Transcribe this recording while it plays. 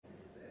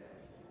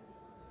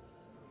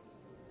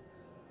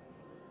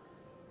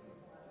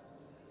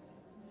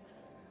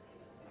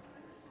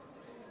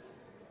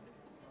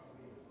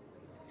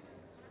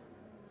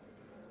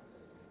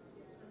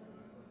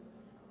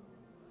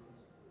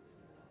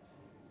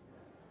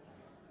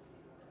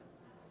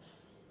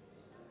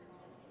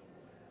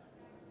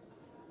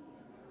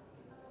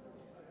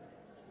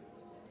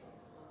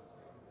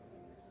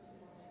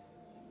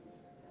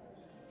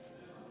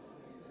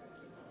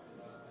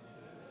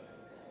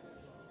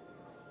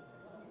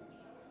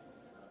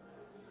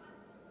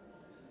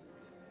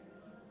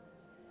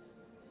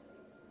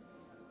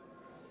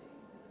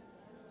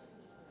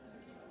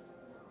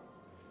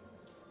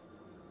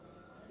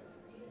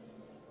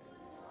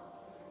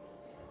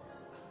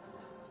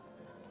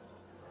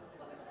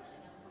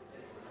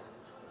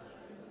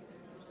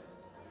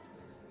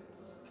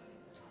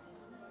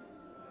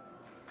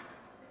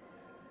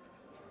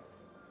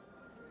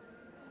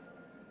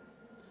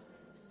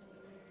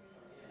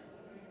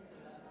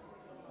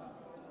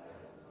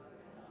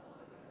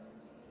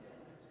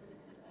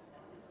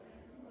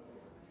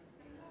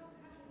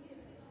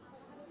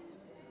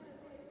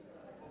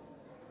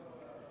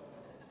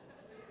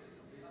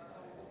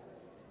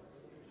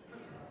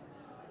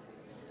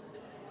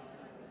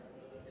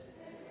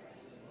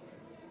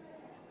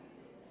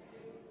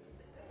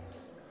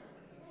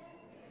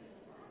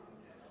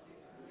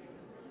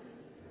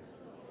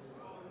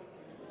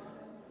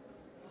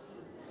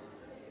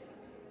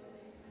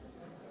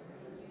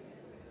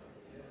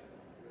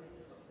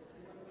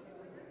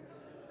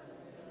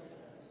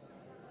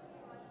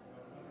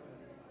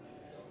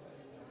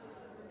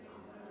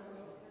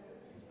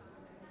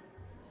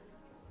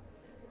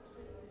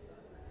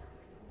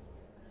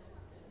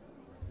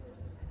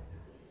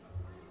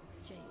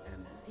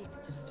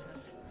It's just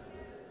us.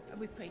 And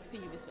we prayed for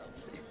you as well,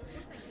 Sue.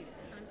 Thank you.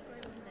 I'm sorry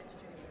I wasn't there to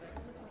join you, but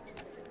I wanted to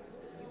make sure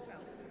that you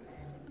felt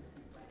prepared.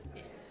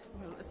 Yeah,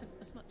 well,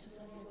 as much as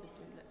I ever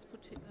do, let's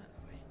put it that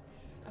way.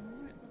 I'm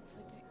all right once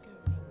I get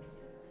going.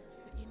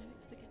 But you know,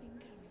 it's the getting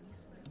going,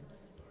 isn't it?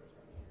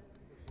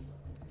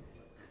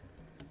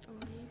 Oh,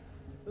 are you?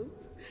 Oh.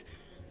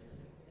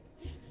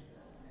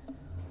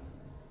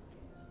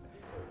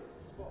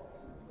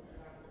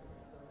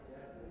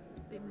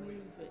 They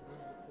move it.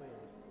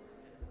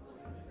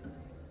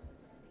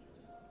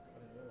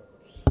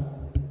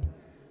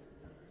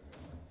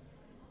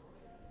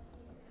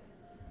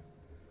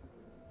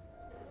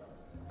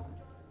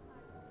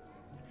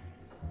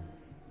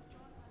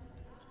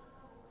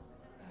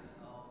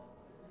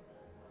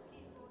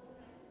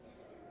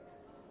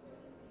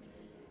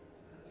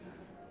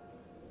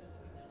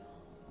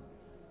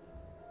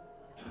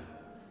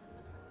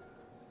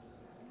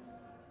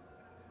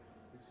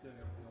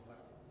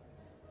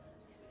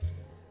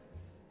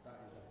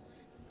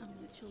 And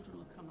the children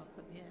will come up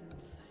at the end,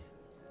 so.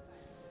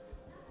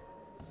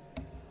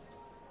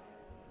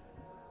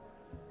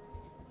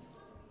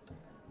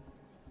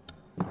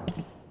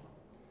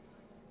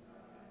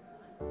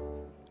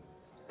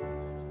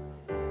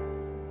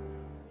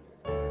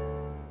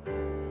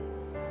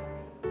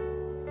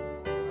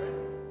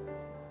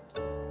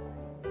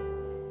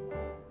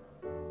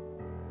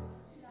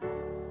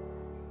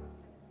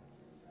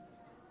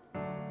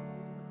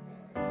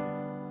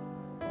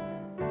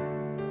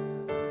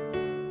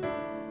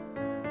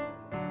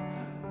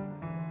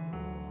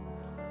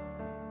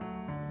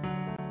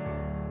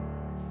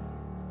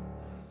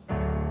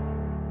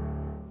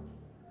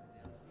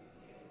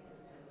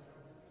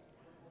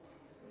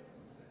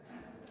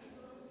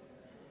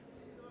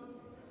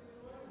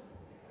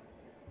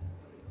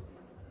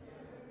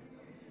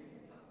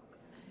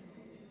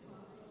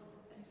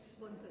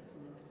 One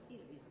person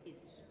is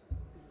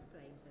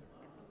praying for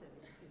every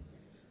service too.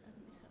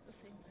 Is that the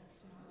same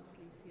person who always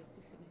leaves the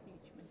office in a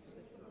huge mess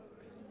with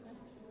books and that?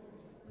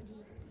 When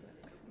he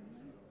works in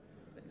them?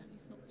 But now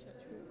he's not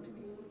church warden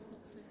anymore, it's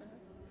not so bad.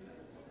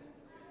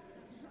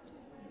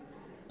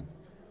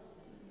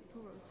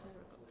 Poor old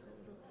Sarah got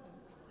told off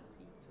once by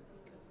Peter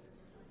because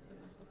the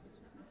office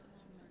was in such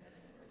a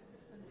mess.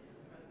 And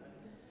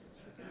yes,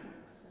 she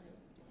didn't say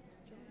it was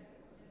John.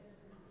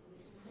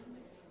 It's so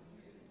messy.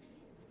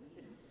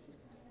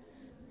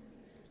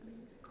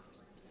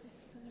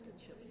 This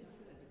surgery,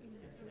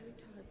 for a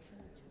retired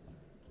surgeon,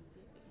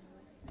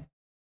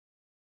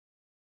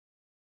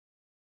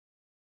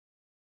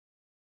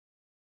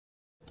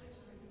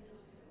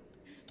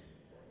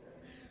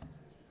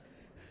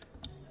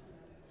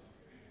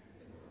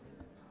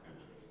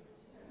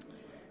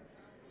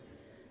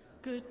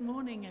 Good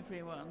morning,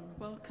 everyone.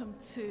 Welcome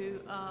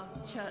to our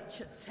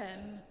church at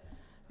 10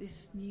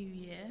 this new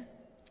year,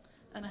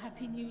 and a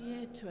happy new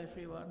year to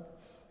everyone.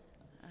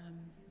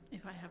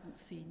 If I haven't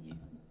seen you,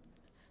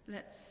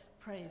 let's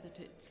pray that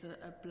it's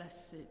a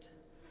blessed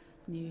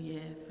new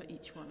year for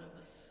each one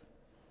of us.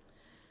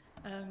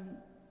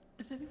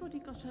 Has everybody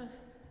got a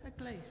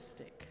glow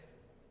stick?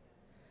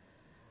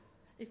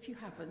 If you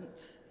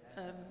haven't,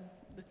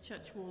 the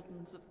church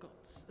wardens have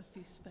got a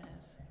few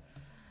spares.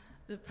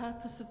 The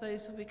purpose of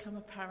those will become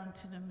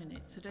apparent in a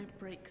minute, so don't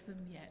break them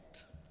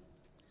yet.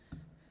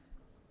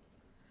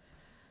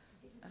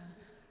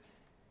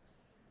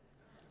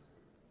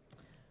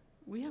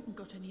 We haven't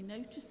got any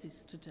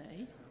notices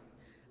today.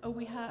 Oh,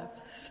 we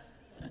have.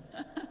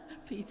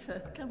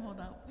 Peter, come on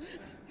up.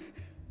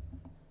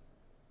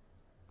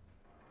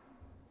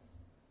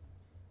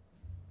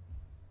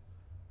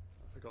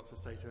 I forgot to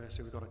say to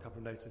Ashley, we've got a couple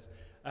of notices.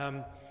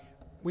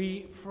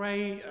 We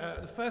pray,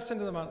 the first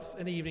Sunday of the month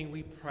in the evening,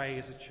 we pray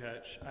as a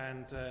church,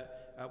 and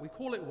we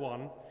call it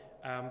one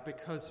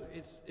because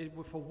it's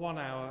for 1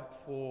 hour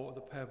for the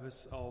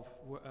purpose of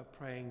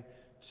praying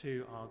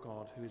to our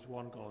God, who is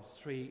one God,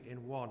 three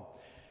in one.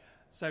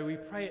 So we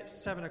pray at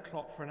 7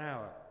 o'clock for an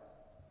hour.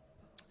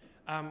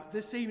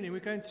 This evening,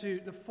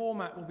 the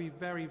format will be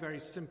very, very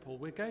simple.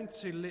 We're going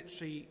to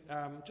literally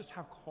just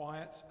have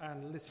quiet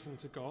and listen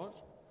to God.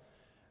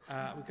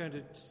 We're going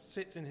to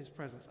sit in his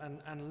presence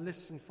and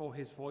listen for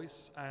his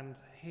voice and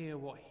hear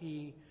what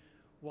he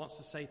wants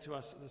to say to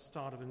us at the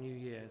start of a new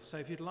year. So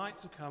if you'd like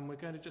to come, we're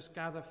going to just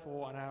gather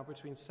for an hour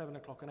between 7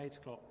 o'clock and 8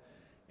 o'clock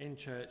in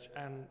church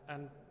and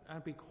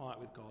be quiet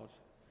with God.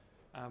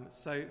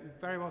 So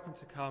very welcome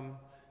to come.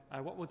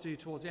 What we'll do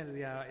towards the end of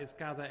the hour is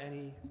gather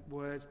any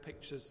words,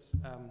 pictures,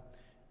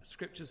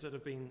 scriptures that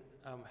have been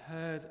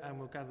heard, and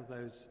we'll gather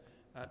those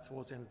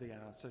towards the end of the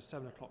hour. So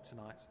 7 o'clock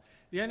tonight.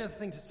 The only other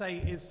thing to say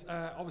is,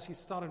 obviously,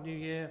 start of New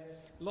Year.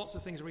 Lots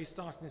of things are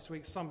restarting this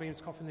week. Sunbeams,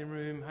 coffee in the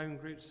room, home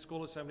groups,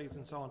 school assemblies,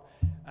 and so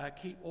on.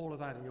 Keep all of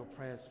that in your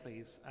prayers,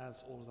 please,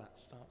 as all of that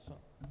starts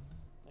up.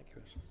 Thank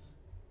you, Ashley.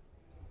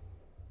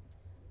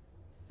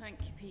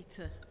 Thank you,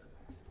 Peter.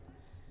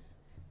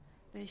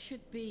 There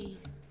should be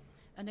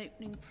an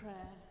opening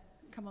prayer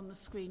come on the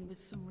screen with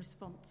some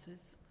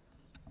responses.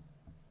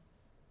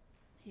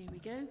 Here we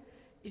go.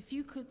 If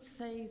you could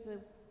say the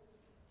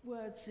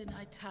words in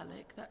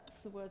italic. That's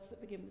the words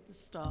that begin with the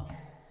star.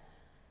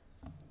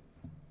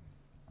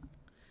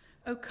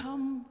 O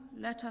come,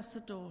 let us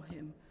adore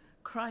him,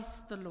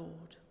 Christ the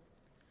Lord.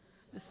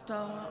 The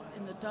star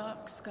in the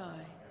dark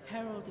sky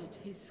heralded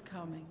his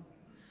coming.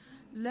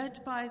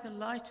 Led by the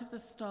light of the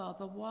star,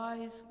 the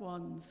wise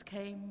ones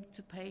came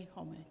to pay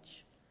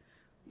homage.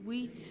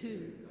 We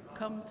too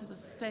come to the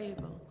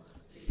stable,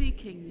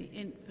 seeking the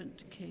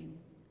infant king.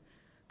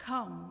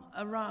 Come,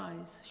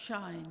 arise,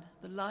 shine,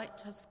 the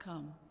light has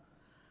come.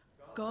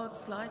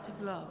 God's light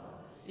of love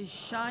is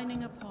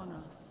shining upon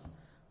us.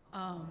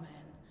 Amen.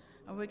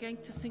 And we're going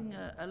to sing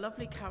a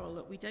lovely carol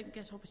that we don't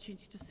get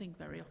opportunity to sing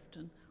very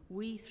often,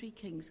 We Three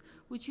Kings.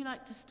 Would you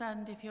like to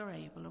stand if you're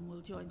able, and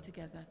we'll join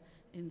together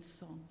in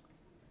song.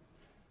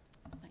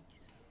 Thank you,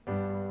 sir.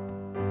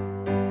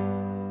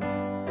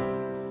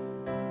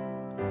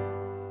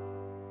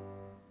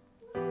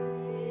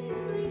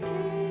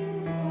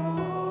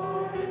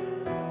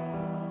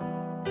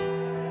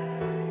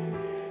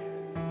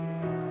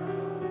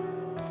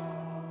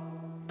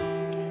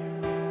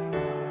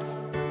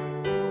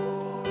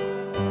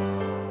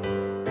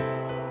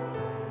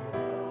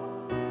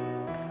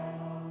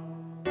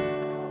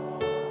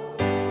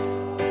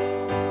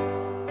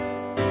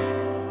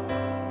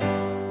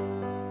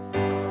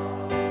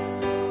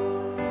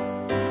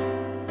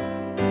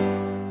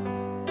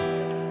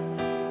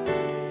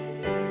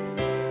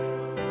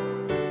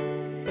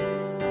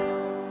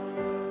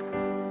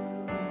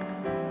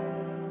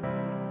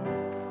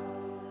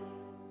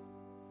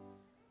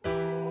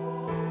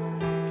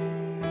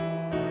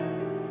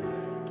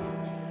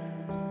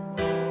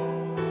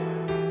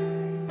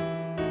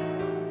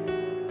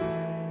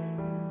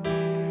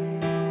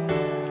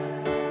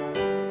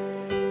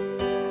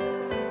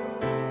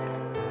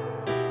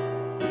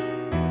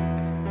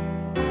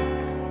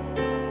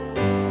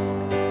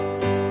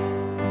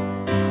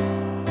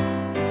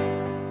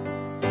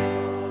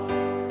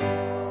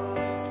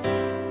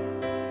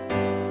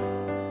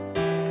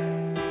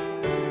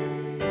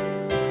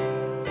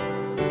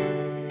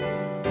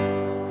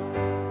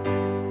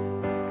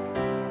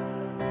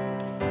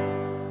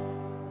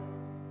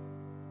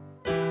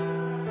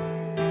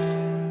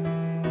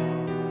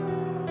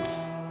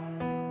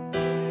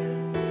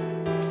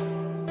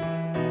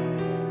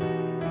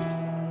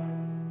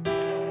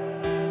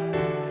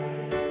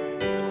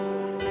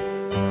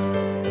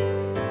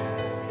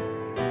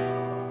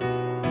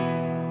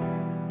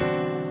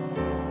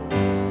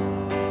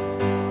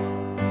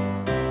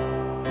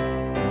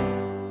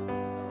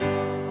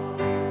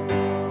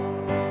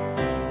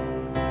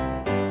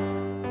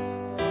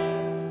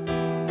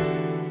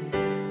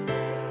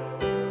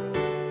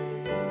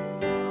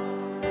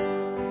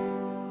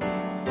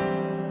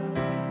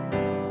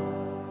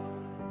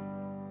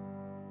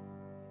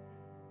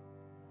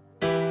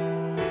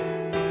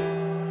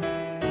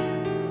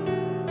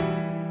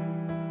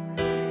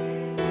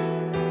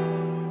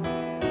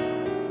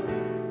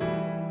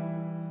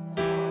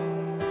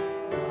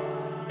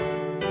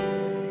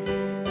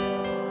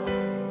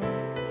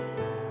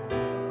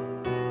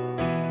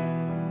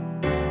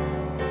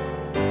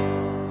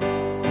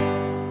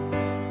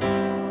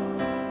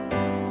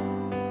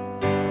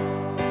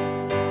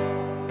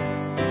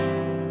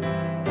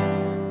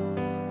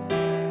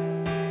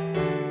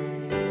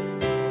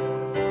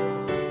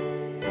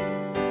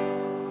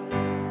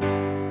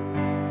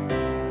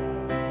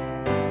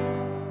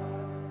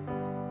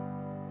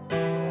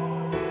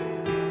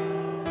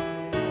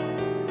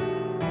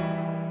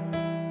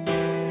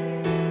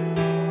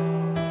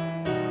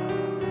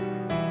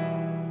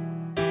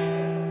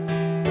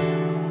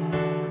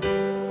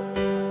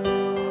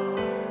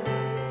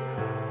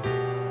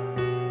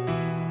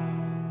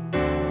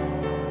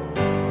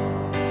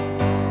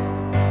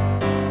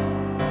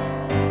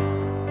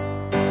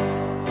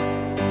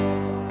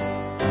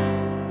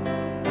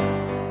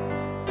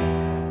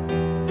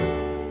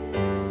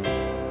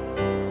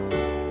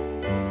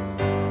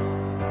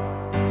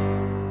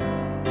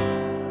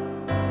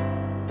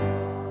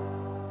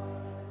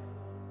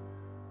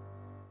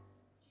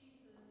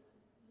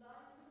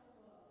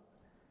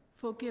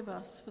 Forgive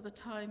us for the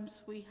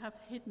times we have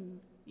hidden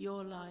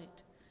your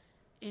light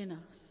in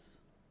us.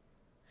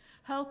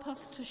 Help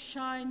us to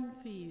shine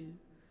for you,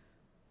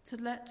 to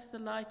let the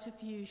light of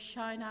you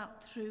shine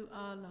out through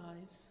our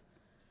lives,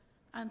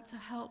 and to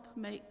help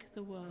make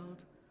the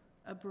world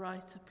a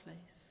brighter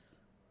place.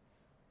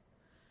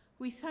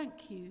 We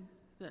thank you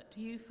that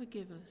you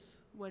forgive us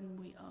when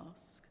we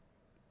ask,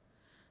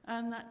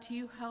 and that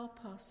you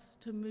help us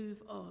to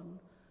move on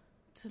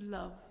to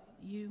love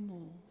you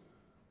more.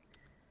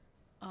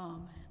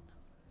 Amen.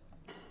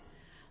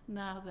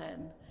 Now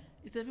then,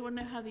 does everyone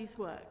know how these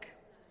work?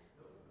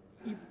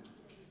 You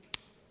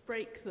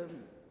break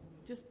them,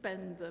 just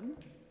bend them,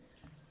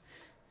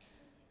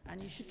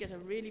 and you should get a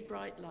really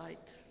bright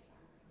light.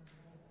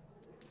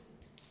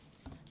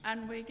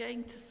 And we're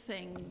going to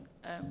sing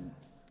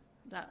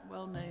that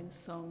well-known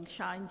song,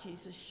 Shine,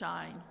 Jesus,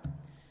 Shine.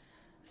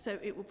 So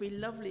it would be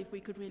lovely if we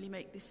could really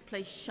make this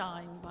place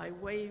shine by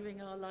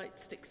waving our light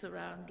sticks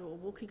around or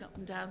walking up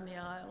and down the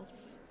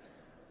aisles.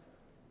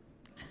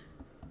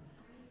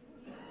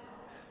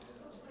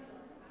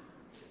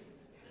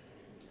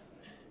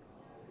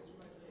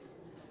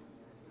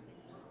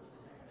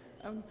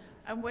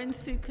 And when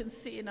Sue can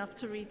see enough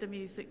to read the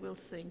music, we'll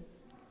sing.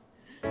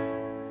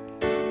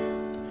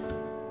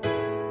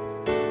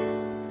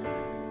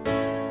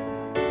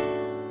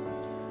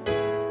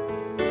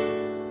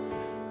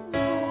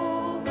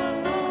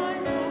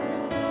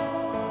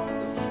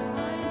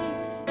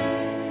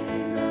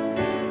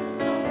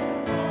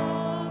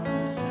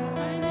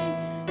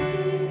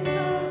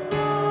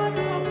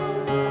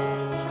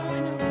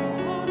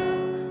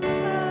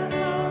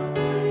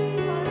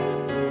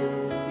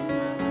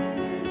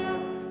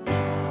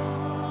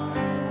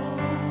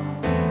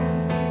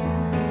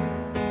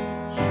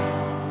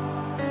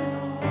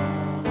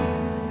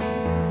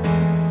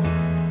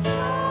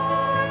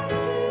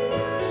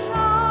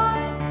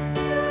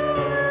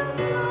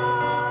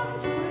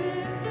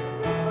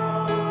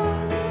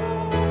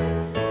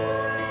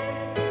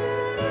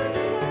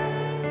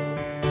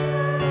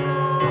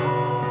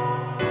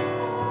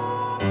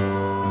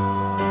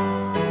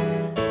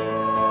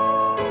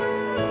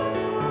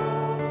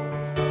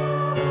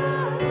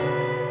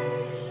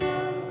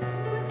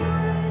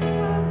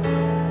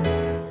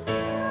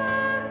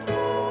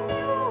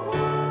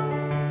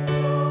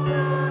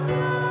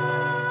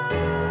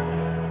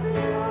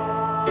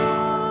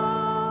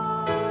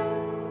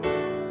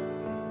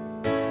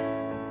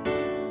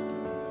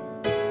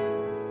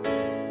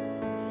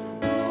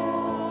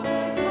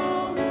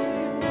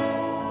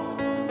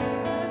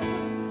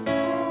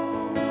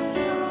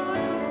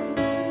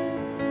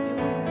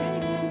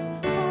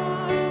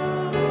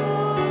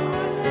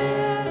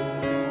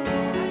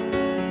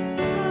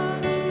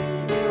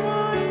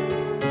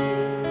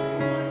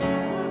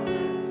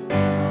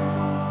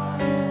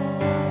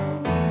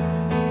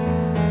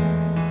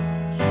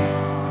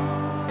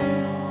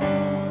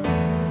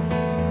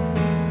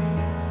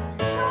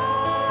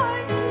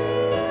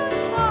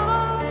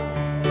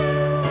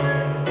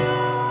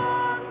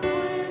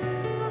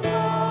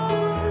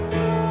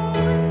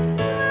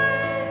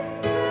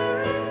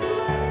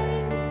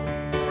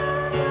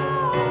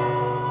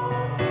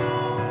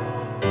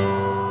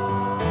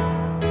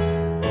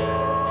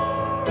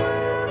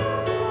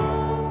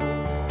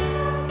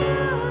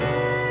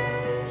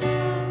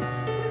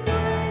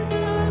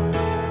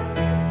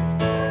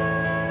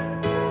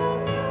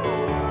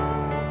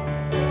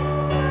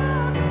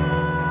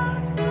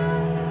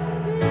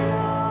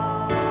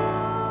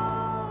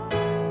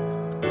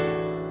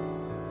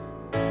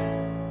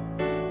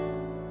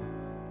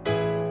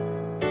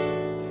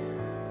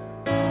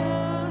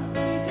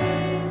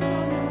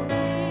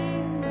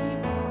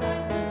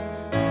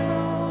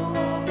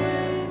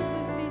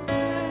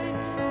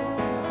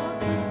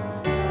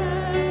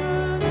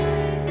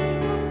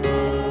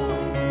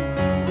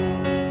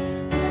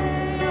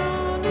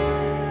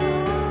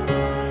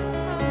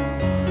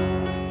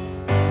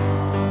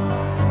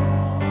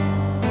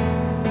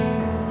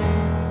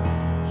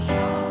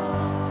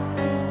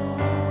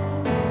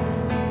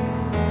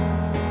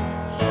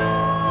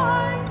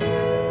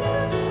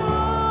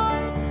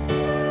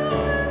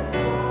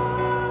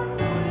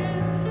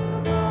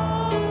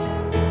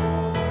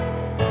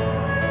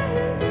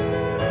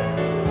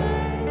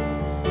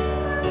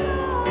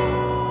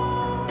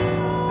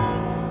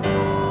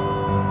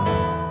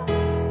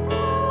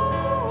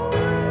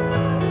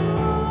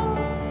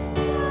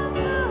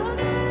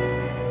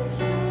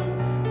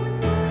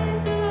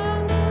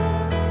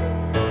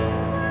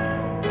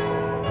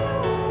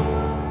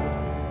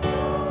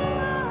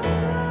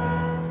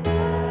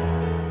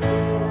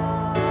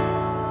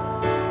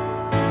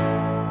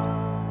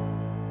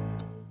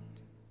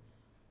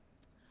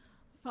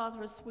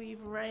 Father, as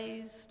we've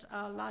raised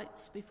our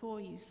lights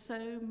before you,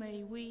 so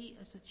may we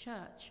as a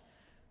church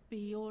be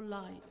your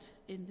light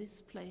in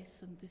this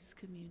place and this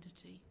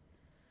community.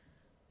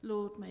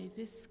 Lord, may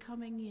this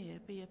coming year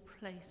be a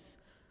place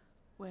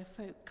where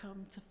folk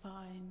come to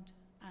find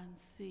and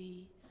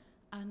see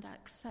and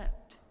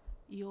accept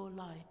your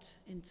light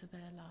into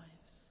their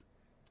lives.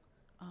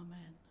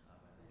 Amen.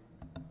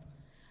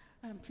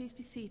 Please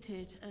be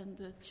seated, and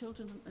the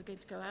children are going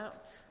to go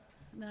out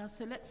now,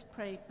 so let's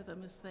pray for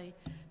them as they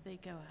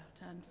go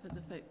out, and for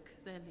the folk,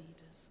 their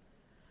leaders.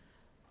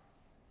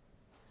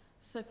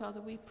 So, Father,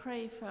 we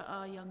pray for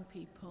our young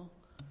people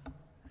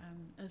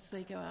as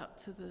they go out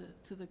to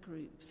the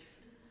groups.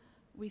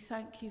 We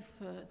thank you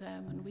for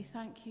them, and we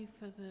thank you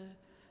for the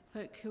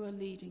folk who are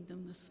leading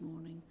them this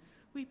morning.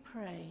 We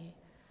pray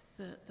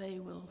that they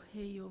will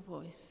hear your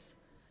voice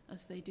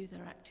as they do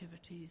their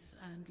activities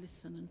and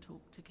listen and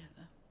talk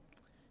together.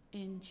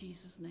 In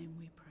Jesus' name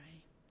we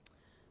pray.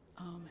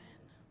 Amen.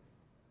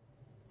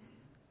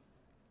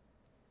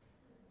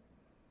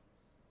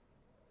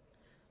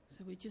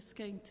 So we're just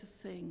going to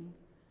sing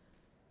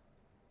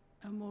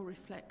a more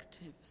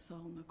reflective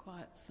song, a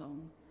quiet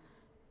song,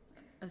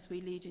 as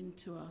we lead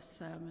into our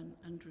sermon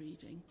and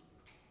reading.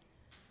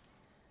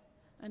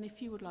 And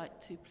if you would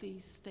like to,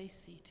 please stay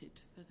seated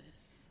for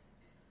this.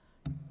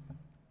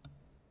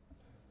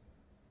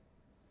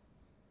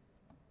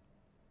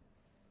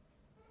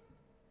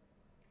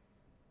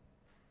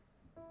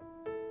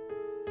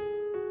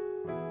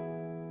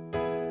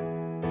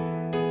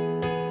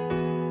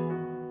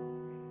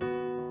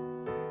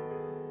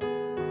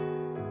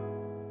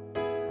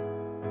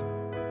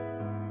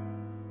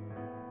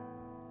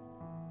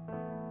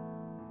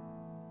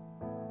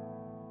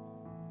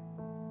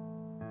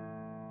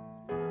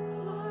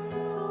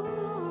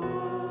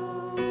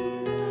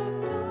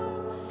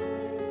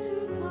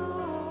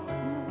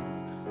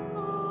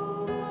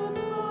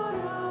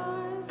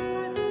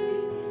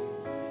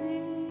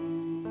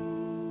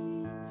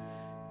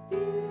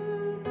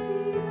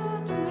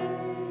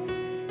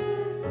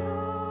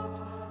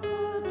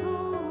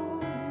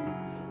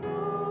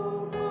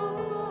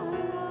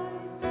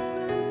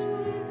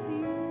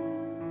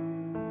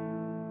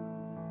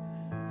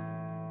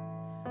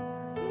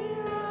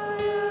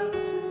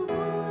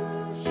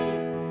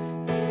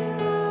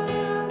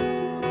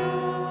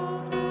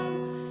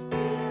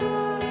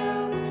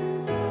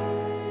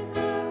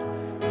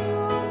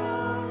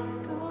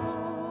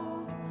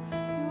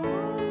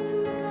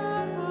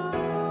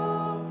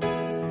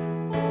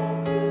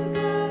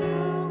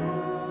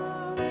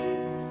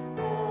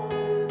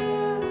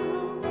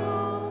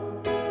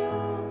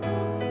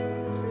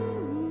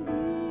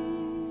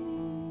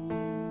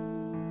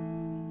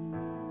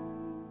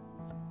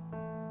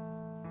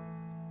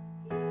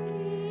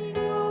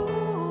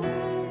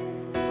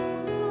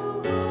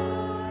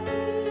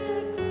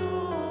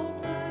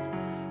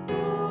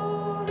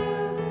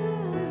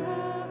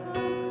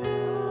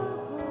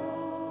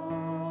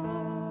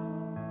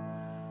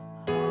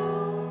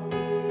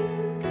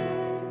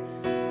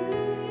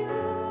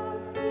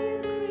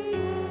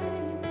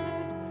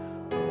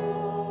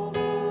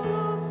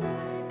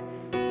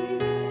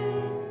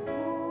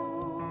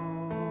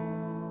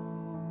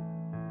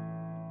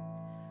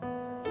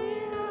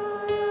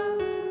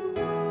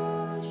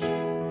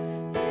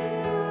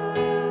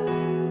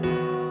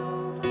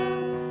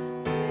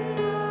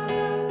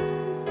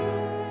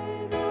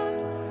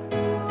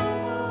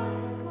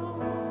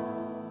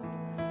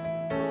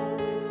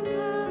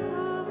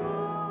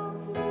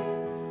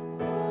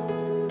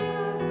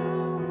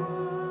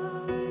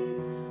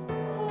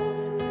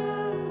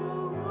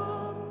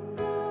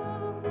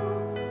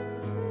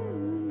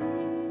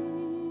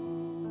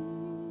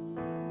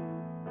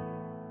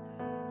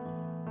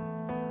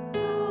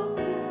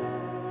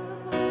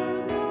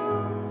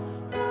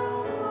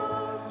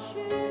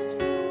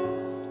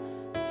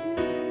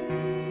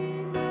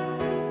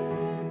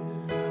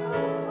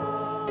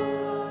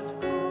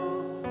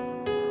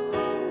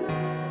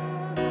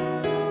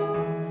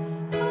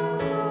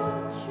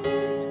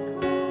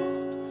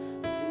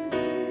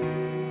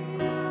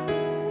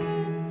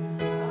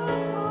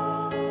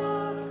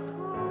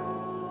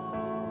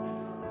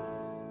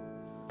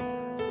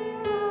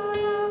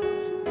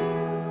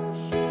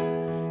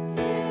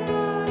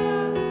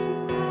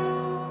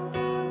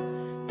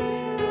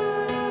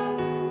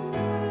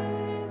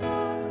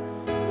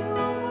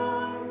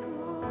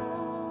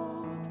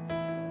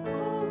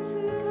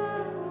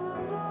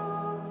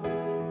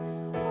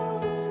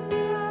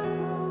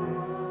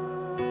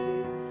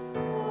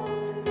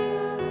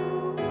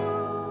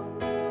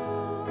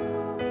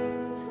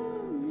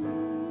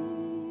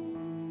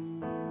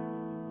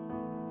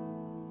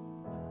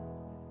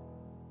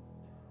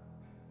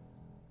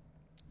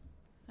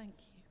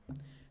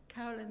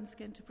 is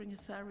going to bring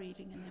us our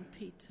reading, and then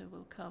Peter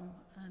will come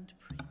and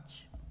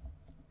preach.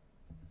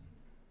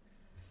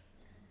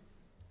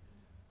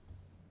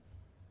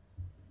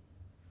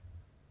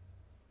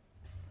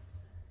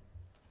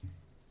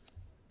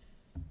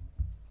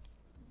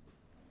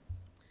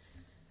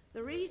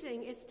 The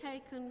reading is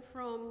taken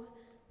from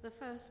the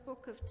first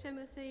book of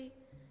Timothy,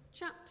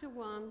 chapter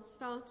 1,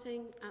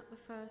 starting at the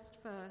first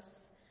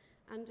verse.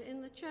 And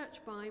in the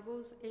church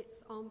Bibles,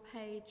 it's on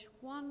page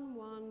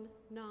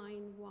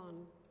 1191.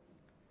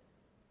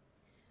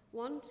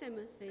 1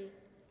 Timothy,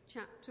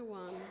 chapter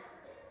 1,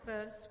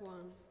 verse 1.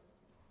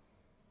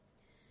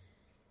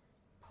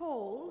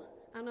 Paul,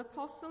 an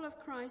apostle of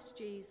Christ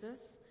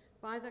Jesus,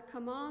 by the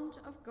command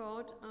of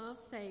God our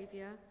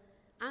Saviour,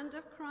 and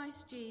of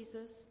Christ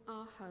Jesus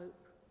our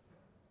hope.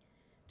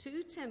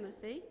 To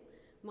Timothy,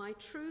 my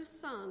true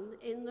son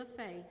in the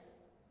faith,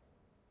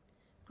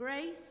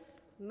 grace,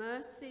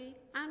 mercy,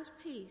 and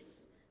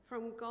peace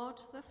from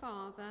God the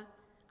Father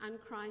and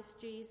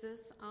Christ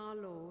Jesus our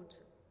Lord.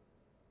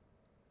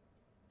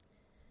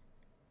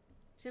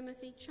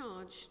 Timothy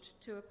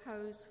charged to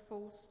oppose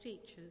false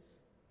teachers.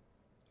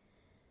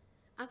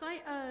 As I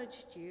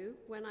urged you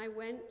when I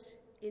went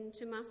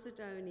into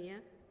Macedonia,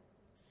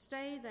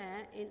 stay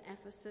there in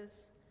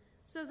Ephesus,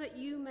 so that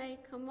you may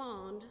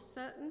command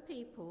certain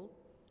people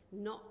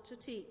not to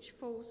teach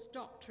false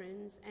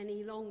doctrines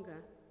any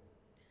longer,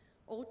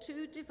 or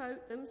to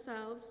devote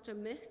themselves to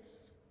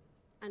myths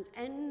and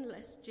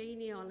endless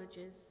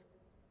genealogies.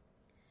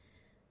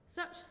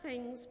 Such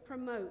things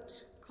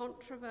promote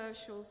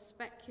controversial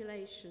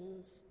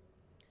speculations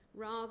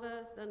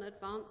rather than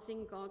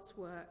advancing God's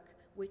work,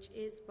 which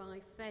is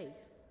by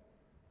faith.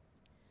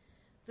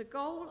 The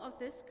goal of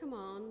this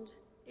command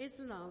is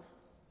love,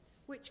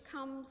 which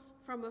comes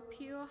from a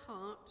pure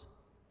heart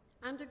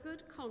and a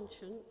good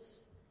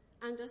conscience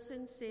and a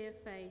sincere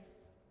faith.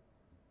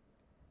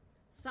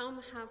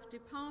 Some have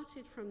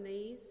departed from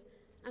these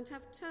and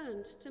have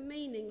turned to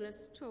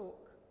meaningless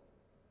talk.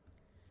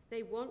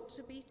 They want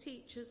to be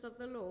teachers of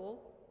the law,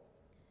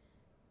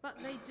 but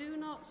they do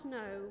not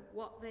know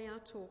what they are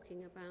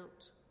talking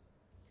about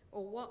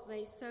or what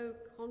they so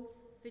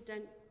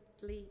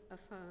confidently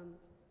affirm.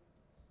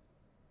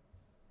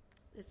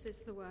 This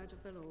is the word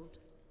of the Lord.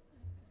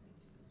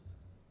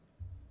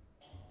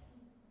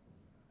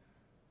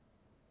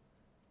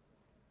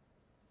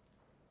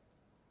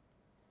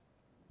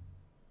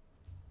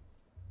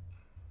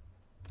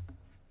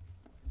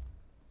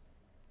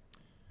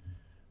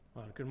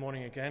 Well, good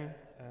morning again,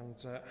 and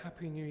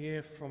Happy New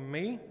Year from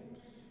me.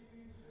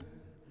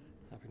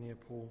 Happy New Year,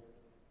 Paul.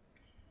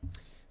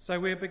 So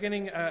we're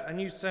beginning a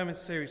new sermon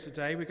series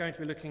today. We're going to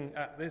be looking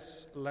at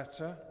this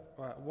letter,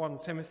 1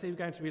 Timothy. We're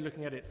going to be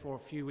looking at it for a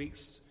few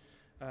weeks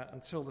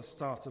until the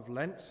start of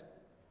Lent.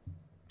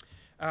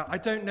 I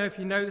don't know if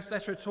you know this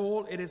letter at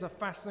all. It is a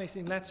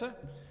fascinating letter.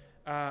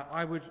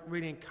 I would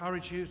really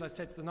encourage you, as I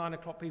said to the 9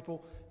 o'clock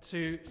people,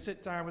 to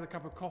sit down with a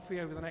cup of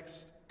coffee over the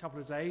next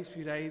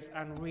few days,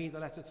 and read the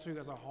letter through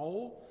as a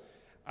whole.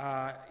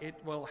 It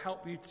will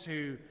help you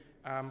to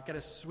get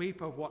a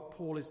sweep of what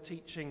Paul is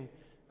teaching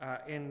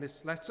in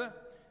this letter,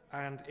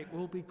 and it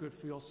will be good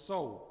for your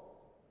soul.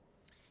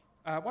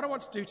 What I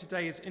want to do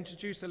today is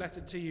introduce the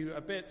letter to you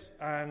a bit,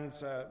 and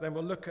then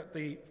we'll look at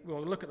the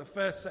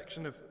first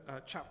section of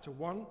chapter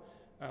 1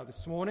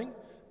 this morning.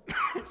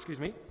 Excuse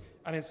me.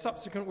 And in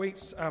subsequent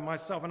weeks,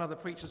 myself and other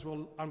preachers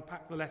will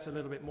unpack the letter a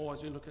little bit more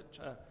as we look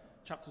at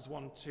chapters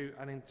 1, 2,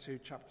 and into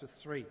chapter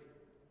 3.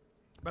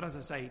 But as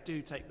I say,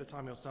 do take the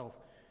time yourself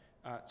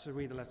to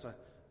read the letter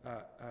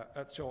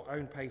at your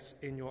own pace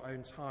in your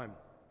own time.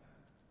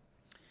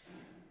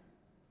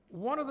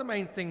 One of the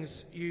main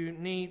things you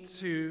need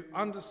to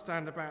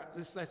understand about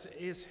this letter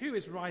is who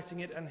is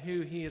writing it and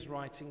who he is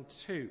writing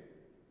to.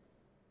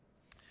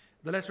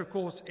 The letter, of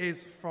course,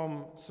 is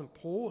from St.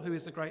 Paul, who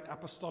is the great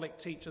apostolic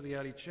teacher of the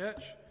early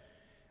church,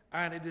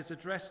 and it is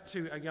addressed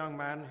to a young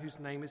man whose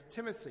name is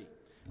Timothy.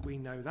 We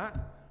know that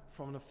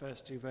from the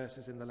first 2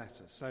 verses in the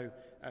letter. So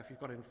if you've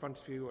got it in front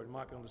of you, or it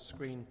might be on the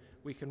screen,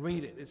 we can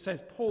read it. It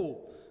says,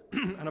 Paul,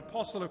 an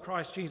apostle of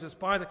Christ Jesus,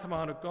 by the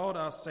command of God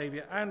our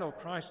Saviour, and of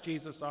Christ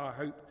Jesus our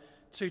hope,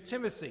 to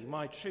Timothy,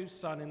 my true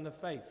son in the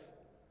faith.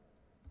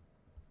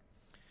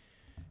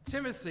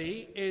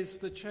 Timothy is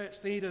the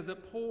church leader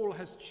that Paul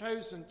has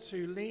chosen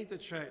to lead the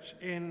church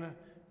in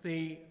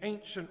the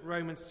ancient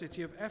Roman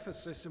city of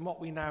Ephesus, in what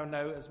we now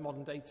know as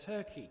modern-day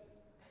Turkey.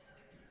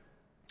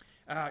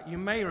 You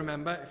may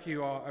remember, if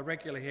you are a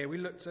regular here, we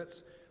looked at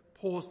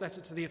Paul's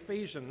letter to the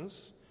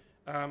Ephesians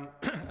a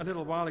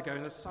little while ago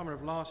in the summer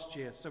of last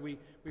year. So we've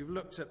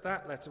looked at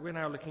that letter. We're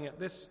now looking at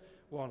this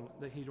one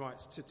that he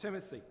writes to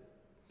Timothy.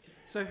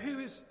 So who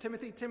is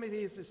Timothy?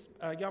 Timothy is this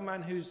young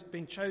man who's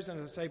been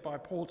chosen, as I say, by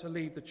Paul to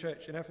lead the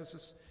church in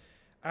Ephesus.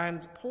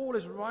 And Paul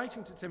is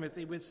writing to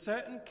Timothy with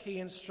certain key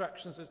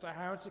instructions as to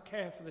how to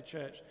care for the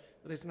church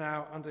that is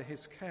now under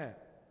his care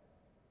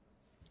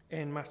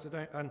in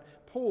Macedonia. And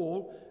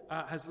Paul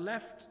has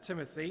left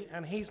Timothy,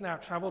 and he's now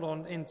travelled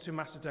on into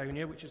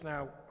Macedonia, which is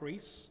now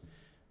Greece.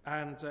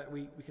 And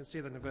we can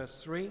see that in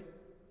verse 3.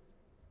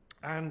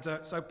 And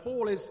so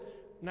Paul is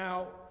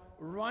now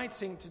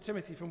writing to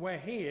Timothy from where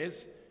he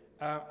is,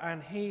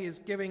 and he is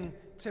giving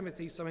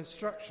Timothy some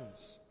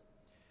instructions.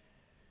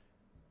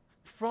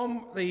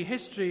 From the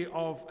history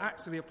of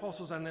Acts of the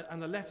Apostles and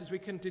the letters, we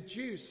can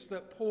deduce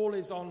that Paul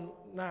is on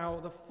now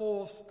the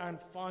fourth and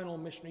final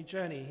missionary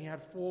journey. He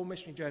had 4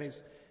 missionary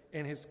journeys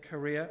in his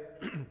career,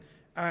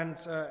 and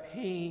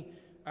he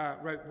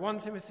wrote 1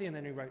 Timothy, and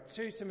then he wrote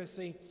 2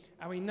 Timothy,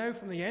 and we know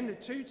from the end of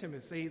 2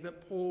 Timothy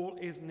that Paul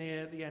is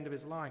near the end of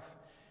his life,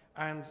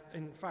 and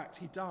in fact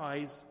he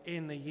dies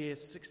in the year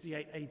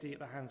 68 AD at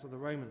the hands of the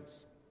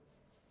Romans.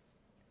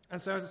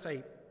 And so, as I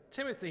say,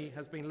 Timothy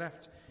has been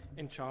left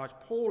in charge.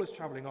 Paul is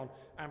travelling on,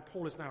 and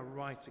Paul is now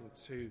writing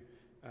to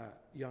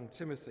young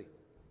Timothy.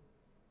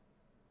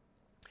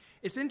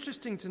 It's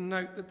interesting to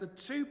note that the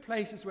 2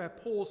 places where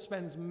Paul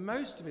spends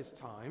most of his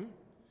time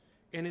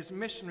in his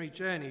missionary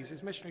journeys,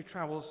 his missionary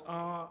travels,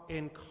 are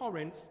in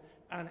Corinth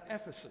and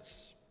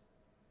Ephesus.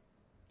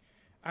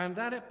 And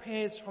that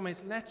appears from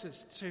his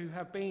letters to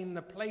have been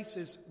the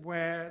places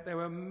where there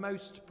were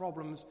most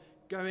problems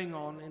going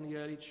on in the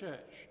early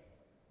church.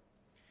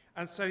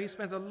 And so he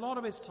spends a lot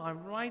of his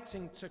time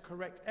writing to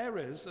correct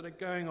errors that are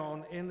going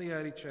on in the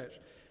early church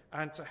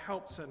and to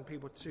help certain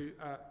people to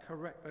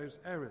correct those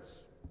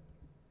errors.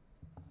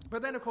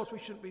 But then, of course, we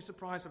shouldn't be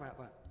surprised about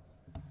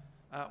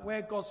that.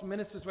 Where God's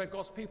ministers, where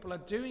God's people are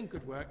doing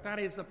good work, that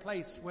is the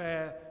place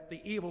where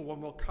the evil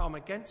one will come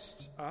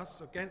against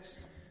us, against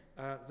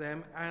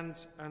them, and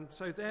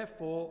so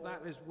therefore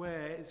that is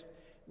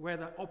where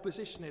the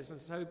opposition is.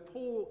 And so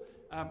Paul,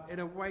 in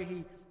a way,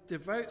 he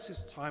devotes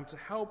his time to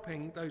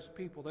helping those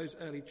people, those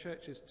early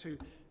churches, to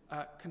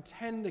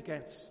contend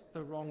against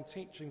the wrong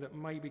teaching that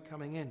may be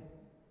coming in.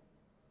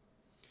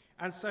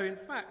 And so, in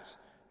fact,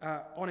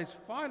 on his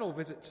final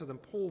visit to them,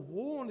 Paul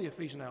warned the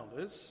Ephesian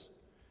elders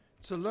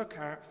to look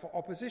out for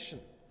opposition.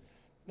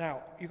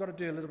 Now, you've got to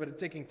do a little bit of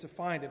digging to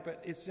find it,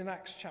 but it's in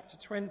Acts chapter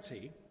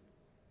 20.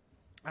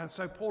 And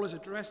so Paul is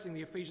addressing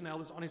the Ephesian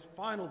elders on his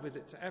final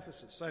visit to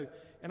Ephesus. So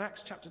in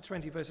Acts chapter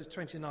 20, verses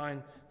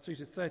 29 through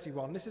to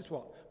 31, this is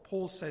what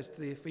Paul says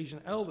to the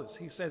Ephesian elders.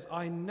 He says,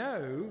 "I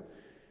know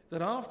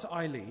that after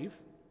I leave,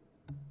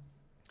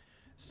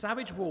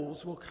 savage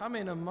wolves will come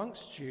in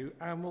amongst you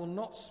and will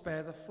not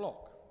spare the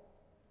flock.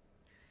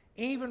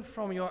 Even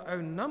from your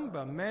own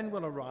number, men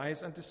will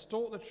arise and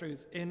distort the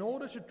truth in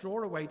order to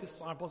draw away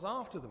disciples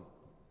after them.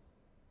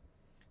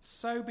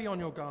 So be on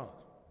your guard.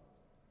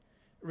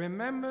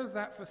 Remember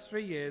that for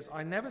 3 years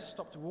I never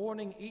stopped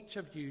warning each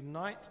of you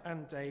night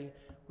and day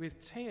with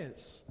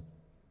tears."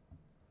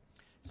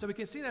 So we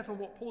can see there from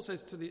what Paul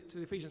says to the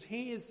Ephesians,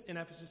 he is in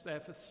Ephesus there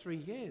for 3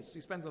 years.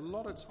 He spends a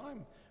lot of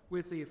time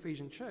with the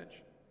Ephesian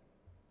church.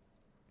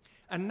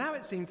 And now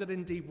it seems that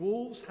indeed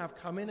wolves have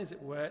come in, as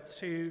it were,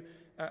 to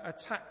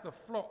attack the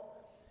flock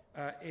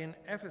in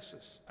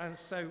Ephesus. And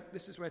so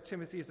this is where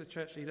Timothy is the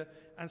church leader.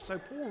 And so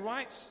Paul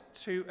writes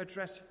to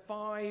address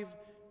 5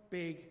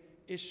 big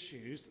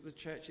issues that the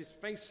church is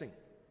facing.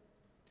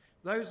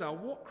 Those are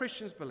what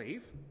Christians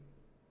believe,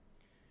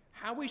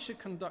 how we should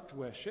conduct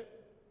worship,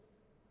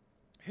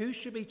 who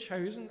should be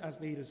chosen as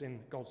leaders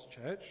in God's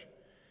church,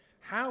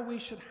 how we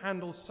should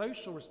handle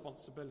social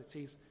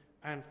responsibilities,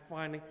 and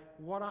finally,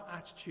 what our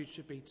attitude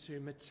should be to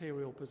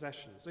material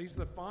possessions. These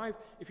are the 5,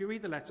 if you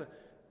read the letter,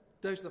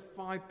 those are the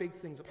 5 big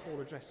things that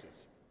Paul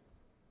addresses.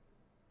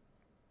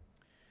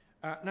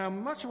 Now,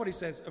 much of what he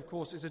says, of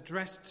course, is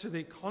addressed to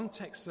the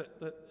context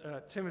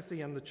that Timothy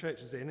and the church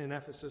is in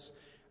Ephesus.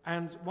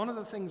 And one of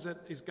the things that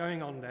is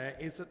going on there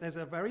is that there's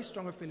a very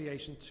strong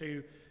affiliation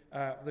to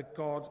the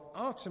god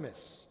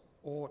Artemis,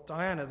 or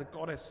Diana, the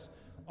goddess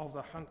of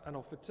the hunt and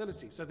of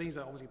fertility. So these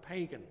are obviously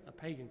a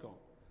pagan god.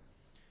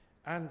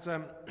 And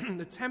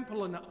the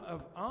temple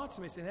of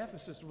Artemis in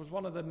Ephesus was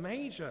one of the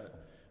major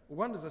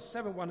wonders, the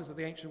 7 wonders of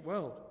the ancient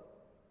world.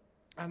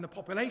 And the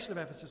population of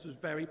Ephesus was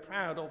very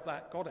proud of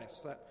that goddess,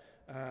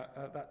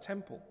 that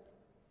temple.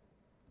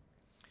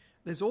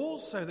 There's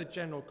also the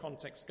general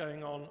context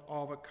going on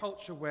of a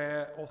culture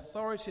where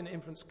authority and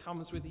influence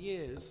comes with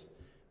years,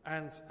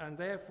 and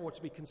therefore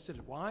to be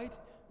considered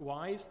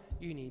wise,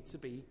 you need to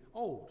be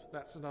old.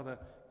 That's another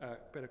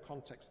bit of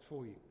context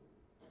for you.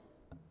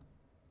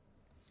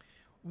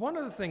 One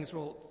of the things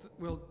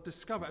we'll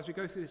discover as we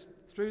go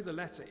through the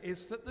letter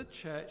is that the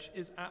church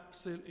is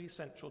absolutely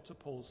central to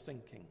Paul's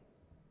thinking.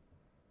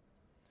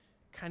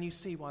 Can you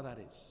see why that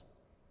is?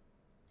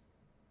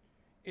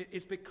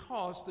 It's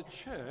because the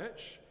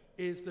church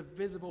is the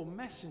visible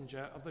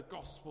messenger of the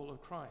gospel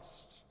of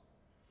Christ.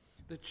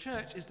 The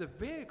church is the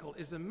vehicle,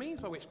 is the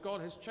means by which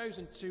God has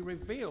chosen to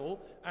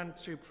reveal and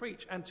to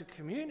preach and to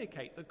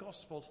communicate the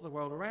gospel to the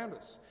world around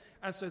us.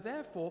 And so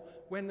therefore,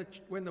 when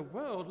the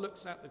world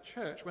looks at the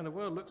church, when the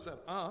world looks at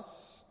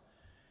us,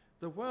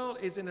 the world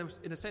is in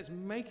a sense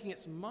making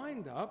its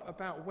mind up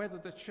about whether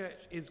the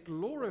church is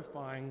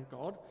glorifying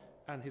God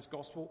and his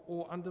gospel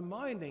or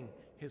undermining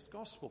his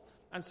gospel.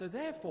 And so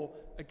therefore,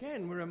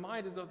 again, we're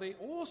reminded of the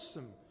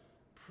awesome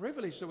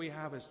privilege that we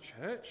have as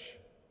church,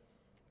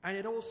 and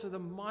yet also the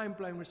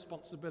mind-blowing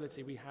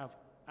responsibility we have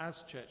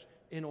as church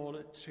in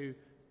order to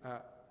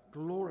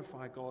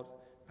glorify God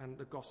and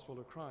the gospel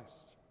of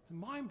Christ. It's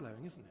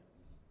mind-blowing, isn't it?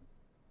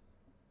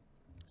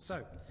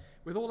 So,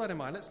 with all that in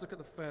mind, let's look at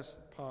the first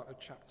part of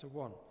chapter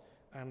 1.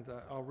 And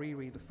I'll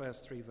reread the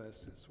first 3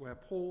 verses, where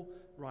Paul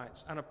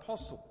writes, "An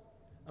apostle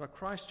and of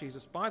Christ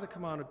Jesus, by the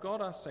command of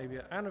God our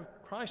Saviour, and of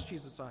Christ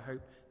Jesus our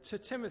hope, to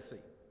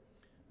Timothy,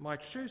 my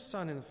true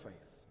son in the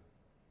faith.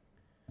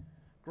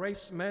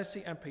 Grace,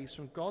 mercy, and peace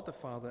from God the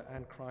Father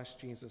and Christ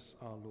Jesus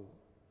our Lord."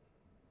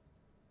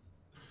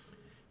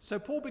 So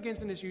Paul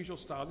begins in his usual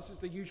style. This is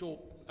the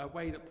usual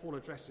way that Paul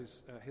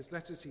addresses his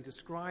letters. He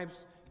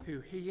describes who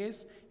he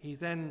is. He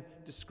then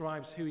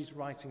describes who he's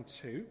writing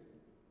to.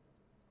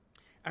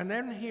 And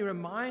then he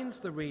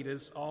reminds the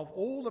readers of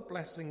all the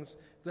blessings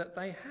that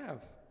they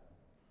have.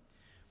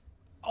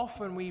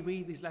 Often we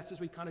read these letters,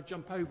 we kind of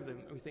jump over them,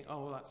 and we think,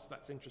 oh, well,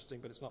 that's interesting,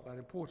 but it's not that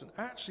important.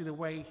 Actually, the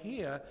way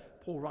here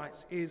Paul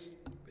writes is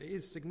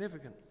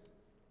significant.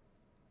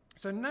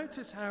 So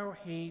notice how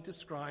he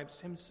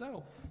describes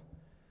himself.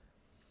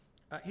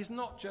 He's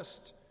not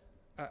just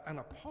an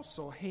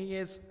apostle, he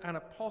is an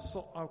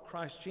apostle of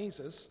Christ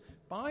Jesus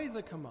by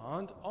the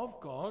command of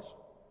God,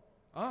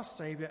 our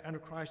Saviour, and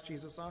of Christ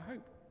Jesus, our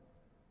hope.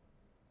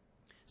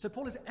 So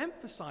Paul is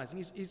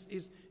emphasizing,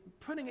 he's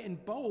putting it in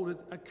bold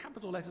with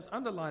capital letters,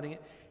 underlining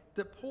it,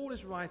 that Paul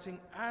is writing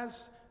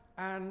as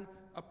an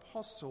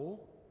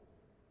apostle,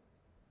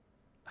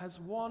 as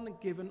one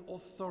given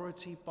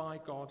authority by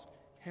God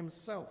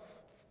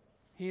himself.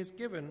 He is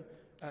given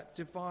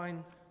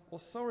divine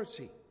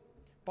authority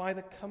by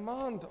the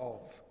command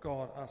of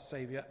God, our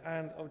Saviour,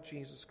 and of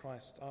Jesus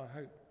Christ, our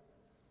hope.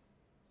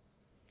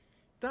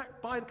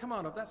 That by the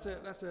command of, that's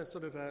a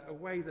sort of a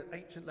way that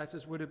ancient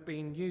letters would have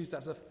been used.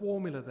 As a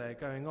formula there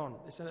going on.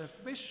 It's an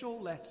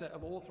official letter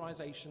of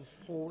authorization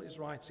Paul is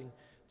writing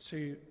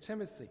to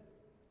Timothy.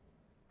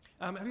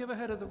 Have you ever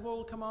heard of the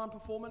Royal Command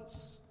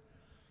Performance?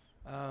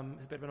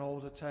 It's a bit of an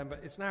older term,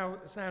 but it's now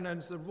known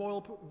as the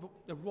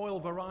Royal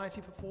Variety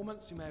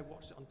Performance. You may have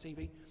watched it on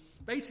TV.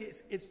 Basically,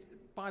 it's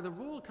by the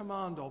royal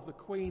command of the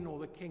Queen or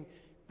the King.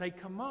 They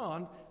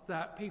command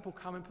that people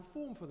come and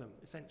perform for them,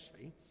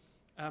 essentially.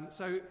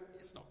 So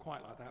it's not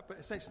quite like that, but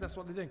essentially that's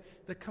what they're doing.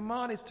 The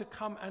command is to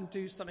come and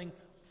do something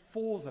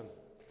for them,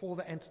 for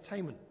their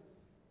entertainment.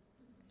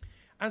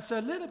 And so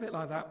a little bit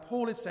like that,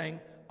 Paul is saying,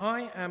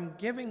 I am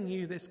giving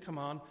you this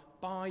command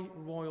by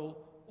royal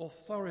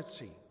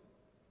authority,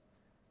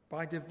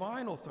 by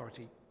divine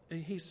authority.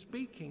 He's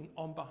speaking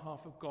on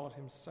behalf of God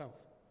himself.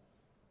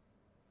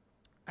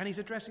 And he's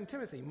addressing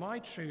Timothy, my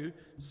true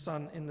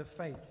son in the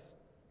faith.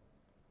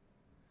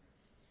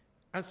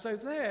 And so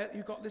there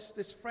you've got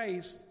this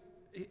phrase.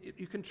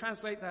 You can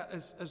translate that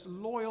as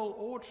loyal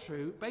or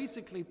true.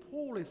 Basically,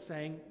 Paul is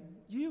saying,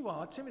 you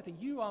are, Timothy,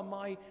 you are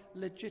my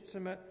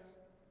legitimate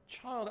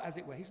child, as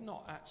it were. He's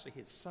not actually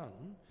his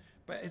son,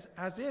 but it's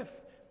as if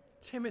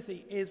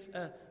Timothy is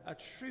a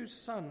true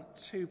son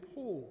to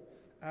Paul.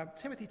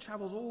 Timothy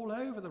travels all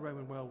over the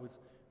Roman world with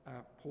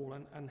Paul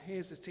and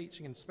hears his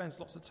teaching and spends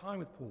lots of time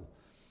with Paul.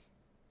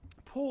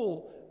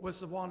 Paul was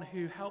the one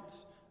who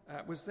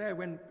was there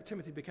when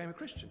Timothy became a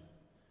Christian.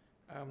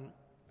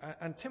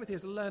 And Timothy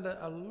has learned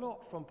a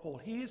lot from Paul.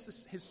 He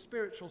is his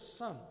spiritual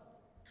son.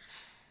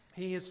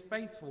 He is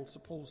faithful to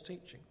Paul's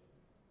teaching.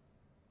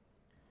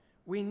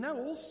 We know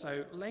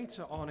also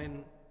later on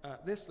in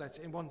this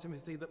letter, in 1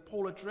 Timothy, that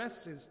Paul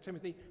addresses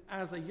Timothy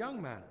as a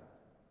young man.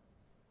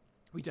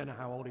 We don't know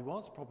how old he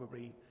was,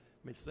 probably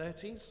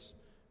mid-30s,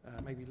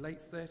 maybe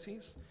late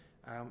 30s.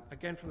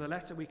 Again, from the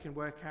letter, we can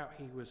work out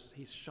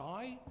he's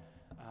shy.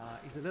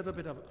 He's a little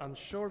bit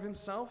unsure of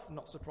himself,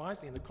 not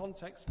surprisingly in the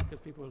context, because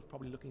people are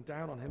probably looking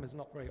down on him as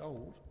not very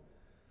old.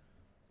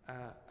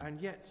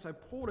 And yet, so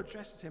Paul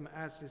addresses him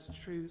as his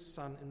true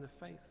son in the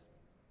faith.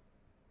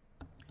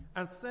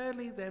 And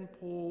thirdly, then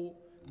Paul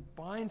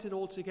binds it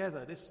all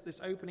together,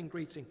 this opening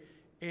greeting,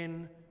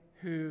 in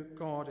who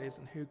God is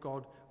and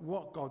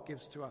what God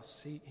gives to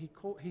us.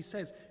 He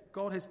says,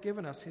 God has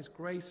given us his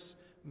grace,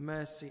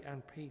 mercy,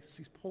 and peace.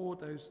 He's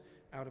poured those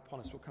out upon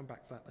us. We'll come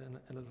back to that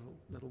in a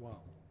little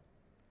while.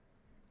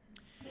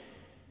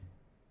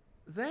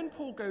 Then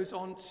Paul goes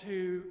on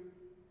to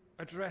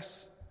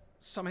address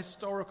some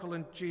historical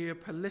and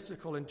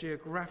geopolitical and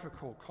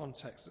geographical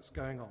context that's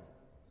going on.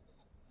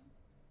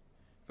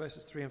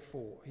 Verses 3 and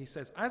 4. He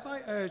says, as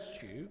I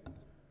urged you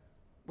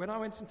when I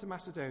went into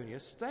Macedonia,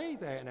 stay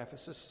there in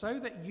Ephesus so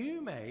that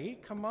you may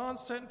command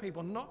certain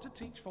people not to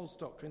teach false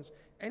doctrines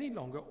any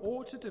longer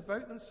or to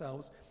devote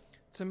themselves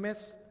to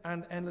myths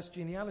and endless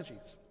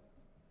genealogies.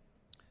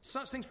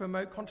 Such things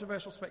promote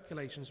controversial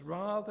speculations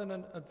rather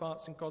than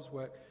advancing God's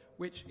work,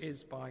 which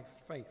is by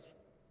faith.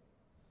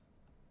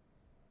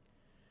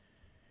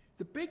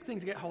 The big thing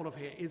to get hold of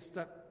here is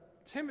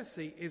that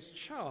Timothy is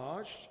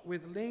charged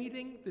with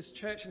leading this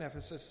church in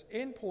Ephesus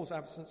in Paul's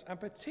absence, and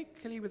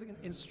particularly with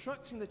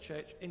instructing the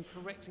church in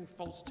correcting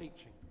false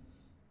teaching,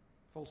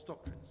 false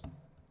doctrines.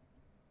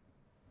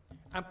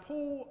 And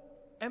Paul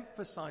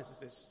emphasizes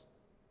this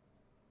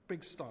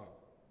big style.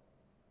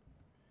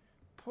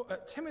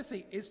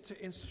 Timothy is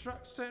to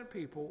instruct certain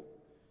people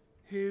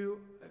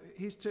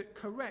he's to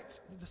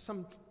correct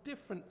some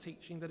different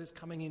teaching that is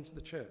coming into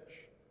the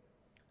church.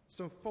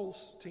 Some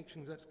false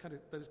teaching that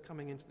is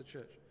coming into the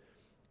church.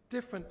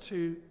 Different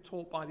to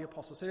taught by the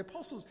apostles. So the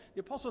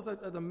apostles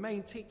are the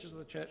main teachers of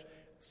the church.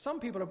 Some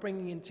people are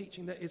bringing in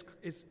teaching that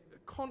is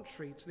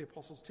contrary to the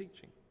apostles'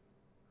 teaching.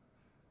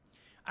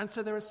 And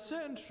so there are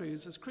certain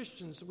truths as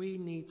Christians we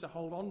need to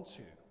hold on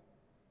to,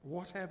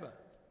 whatever.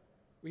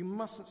 We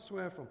mustn't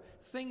swerve from.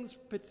 Things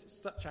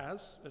such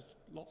as, there's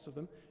lots of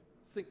them,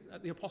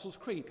 the Apostles'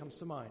 Creed comes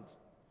to mind.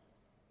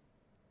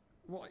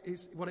 What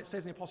it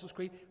says in the Apostles'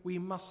 Creed, we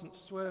mustn't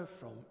swerve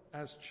from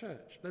as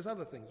church. There's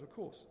other things, of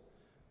course.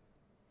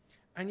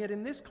 And yet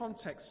in this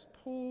context,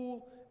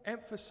 Paul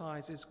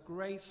emphasizes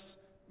grace,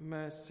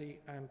 mercy,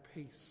 and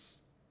peace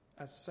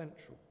as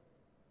central.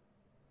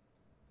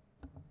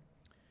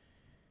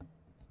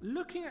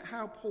 Looking at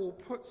how Paul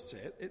puts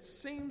it, it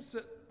seems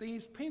that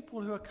these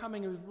people who are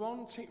coming with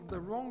the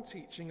wrong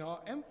teaching are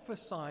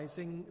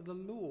emphasizing the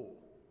law,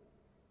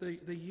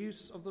 the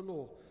use of the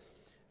law.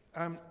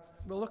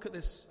 We'll look at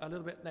this a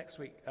little bit next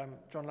week.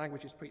 John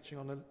Langridge is preaching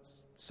on the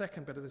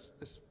second bit of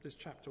this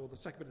chapter, or the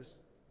second bit of this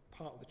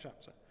part of the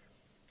chapter.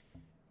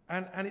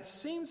 And it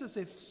seems as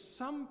if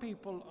some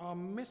people are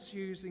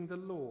misusing the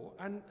law.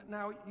 And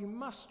now you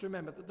must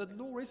remember that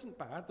the law isn't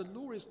bad, the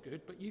law is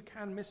good, but you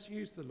can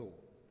misuse the law.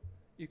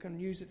 You can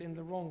use it in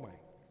the wrong way.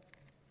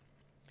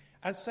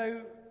 And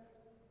so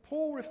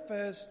Paul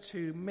refers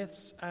to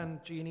myths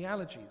and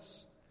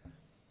genealogies.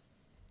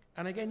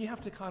 And again, you have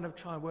to kind of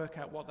try and work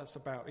out what that's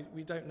about.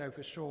 We don't know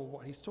for sure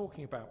what he's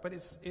talking about, but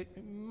it's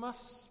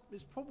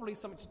probably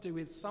something to do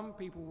with some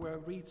people were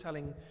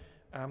retelling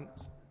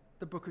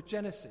the book of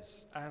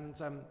Genesis and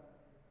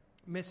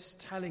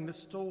mistelling the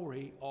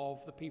story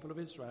of the people of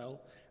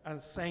Israel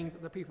and saying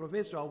that the people of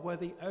Israel were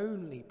the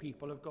only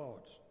people of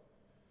God.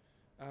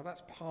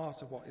 That's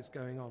part of what is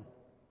going on,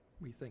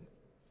 we think.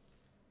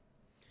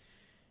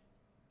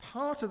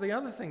 Part of the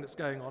other thing that's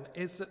going on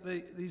is that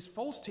these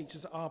false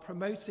teachers are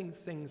promoting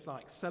things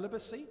like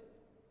celibacy.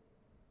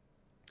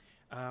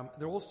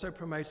 They're also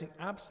promoting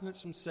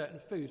abstinence from certain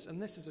foods,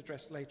 and this is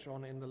addressed later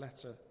on in the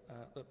letter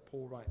that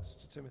Paul writes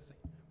to Timothy.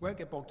 Won't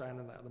get bogged down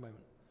in that at the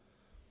moment.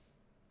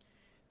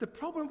 The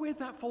problem with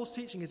that false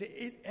teaching is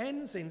it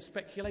ends in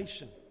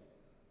speculation.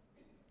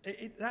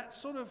 That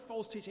sort of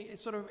false teaching, it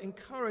sort of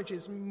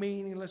encourages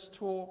meaningless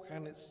talk,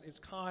 and it's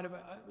kind of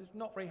it's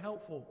not very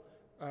helpful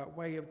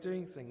way of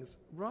doing things,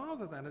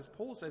 rather than, as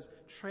Paul says,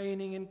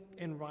 training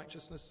in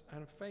righteousness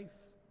and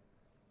faith.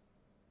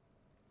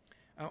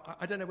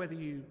 I don't know whether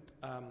you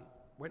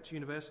went to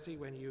university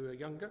when you were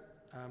younger.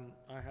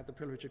 I had the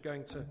privilege of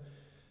going to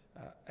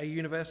a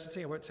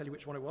university. I won't tell you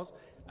which one it was.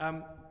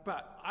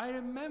 But I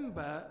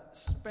remember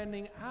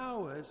spending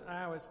hours and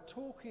hours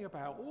talking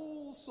about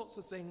all sorts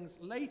of things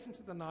late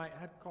into the night,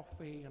 had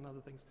coffee and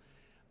other things.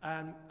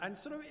 And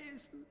sort of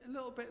it's a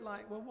little bit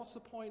like, well, what's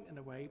the point in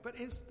a way? But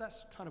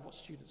that's kind of what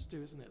students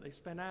do, isn't it? They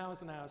spend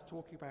hours and hours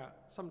talking about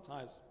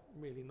sometimes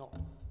really not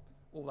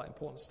all that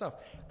important stuff.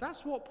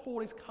 That's what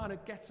Paul is kind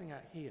of getting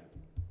at here.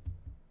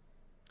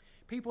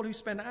 People who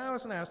spend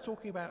hours and hours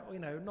talking about,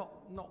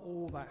 not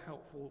all that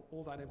helpful,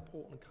 all that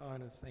important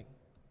kind of thing.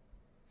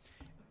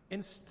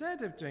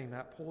 Instead of doing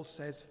that, Paul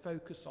says,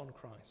 focus on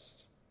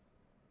Christ.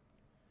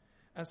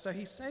 And so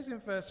he says in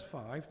verse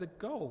 5, the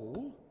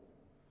goal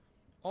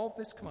of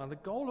this command, the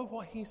goal of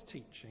what he's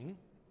teaching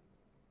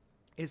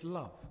is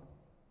love,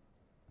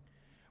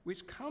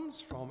 which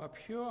comes from a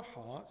pure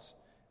heart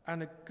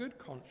and a good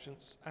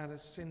conscience and a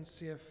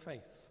sincere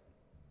faith.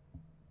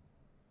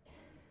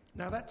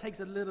 Now that takes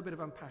a little bit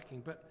of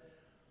unpacking, but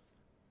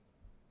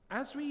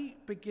as we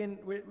begin,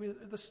 we're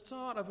at the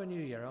start of a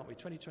new year, aren't we,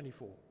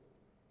 2024?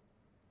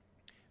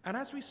 And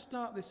as we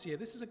start this year,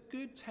 this is a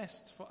good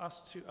test for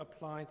us to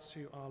apply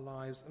to our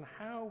lives and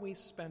how we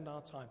spend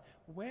our time,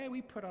 where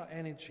we put our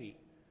energy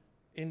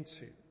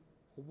into,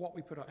 or what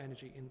we put our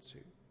energy into.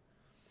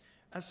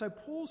 And so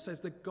Paul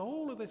says the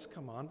goal of this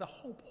command, the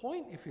whole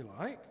point, if you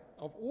like,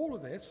 of all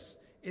of this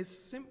is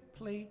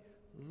simply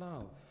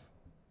love.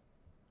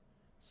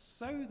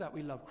 So that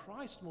we love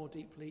Christ more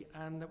deeply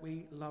and that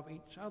we love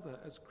each other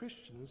as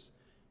Christians,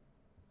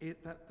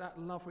 that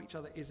love for each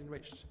other is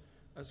enriched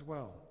as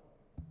well.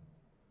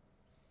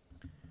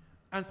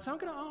 And so I'm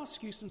going to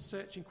ask you some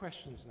searching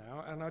questions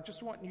now, and I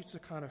just want you to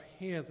kind of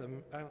hear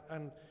them,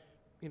 and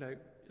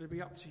it'll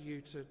be up to you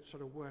to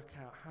sort of work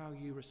out how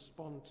you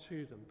respond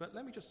to them. But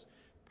let me just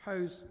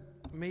pose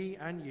me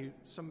and you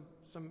some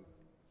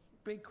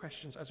big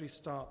questions as we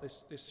start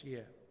this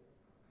year.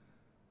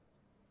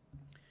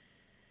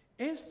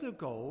 Is the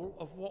goal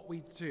of what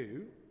we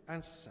do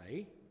and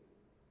say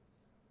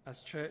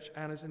as church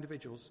and as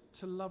individuals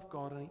to love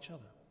God and each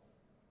other?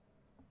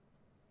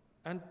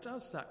 And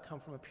does that come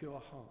from a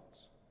pure heart?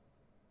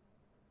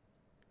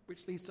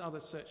 Which leads to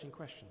other searching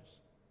questions.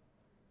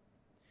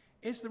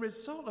 Is the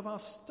result of our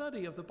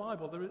study of the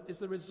Bible, is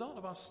the result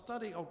of our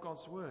study of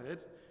God's Word,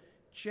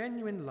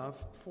 genuine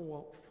love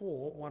for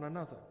one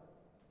another?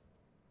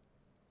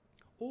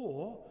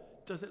 Or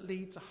does it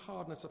lead to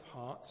hardness of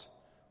heart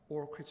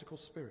or a critical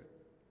spirit?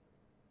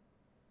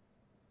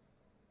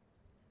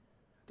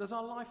 Does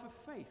our life of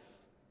faith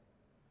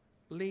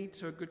lead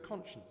to a good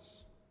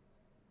conscience?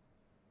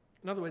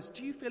 In other words,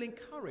 do you feel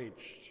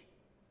encouraged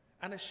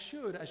and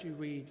assured as you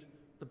read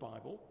the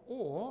Bible,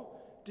 or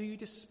do you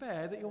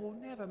despair that you'll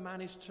never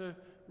manage to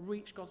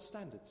reach God's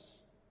standards?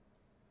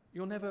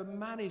 You'll never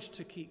manage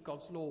to keep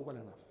God's law well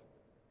enough?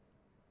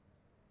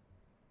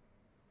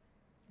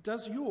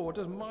 Does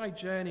my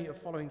journey of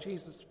following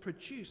Jesus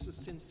produce a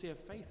sincere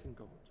faith in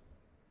God?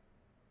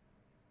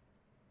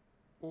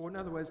 Or in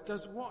other words,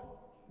 does what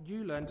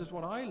you learn, does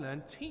what I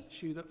learn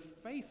teach you that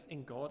faith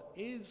in God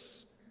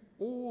is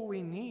all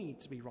we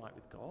need to be right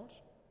with God?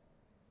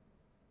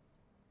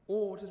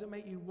 Or does it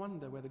make you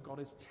wonder whether God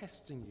is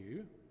testing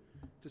you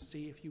to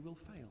see if you will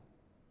fail?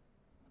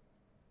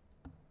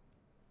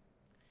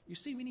 You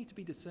see, we need to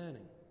be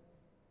discerning.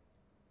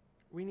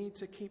 We need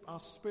to keep our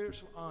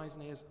spiritual eyes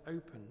and ears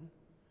open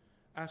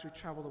as we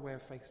travel the way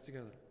of faith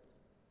together.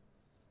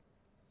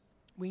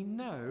 We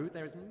know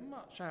there is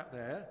much out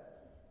there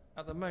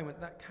at the moment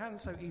that can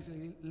so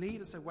easily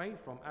lead us away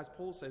from, as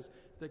Paul says,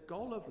 the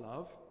goal of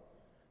love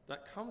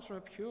that comes from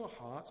a pure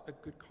heart, a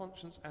good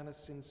conscience, and a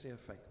sincere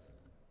faith.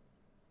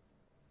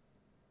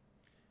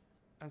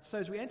 And so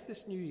as we enter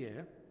this new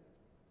year,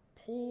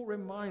 Paul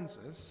reminds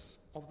us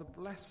of the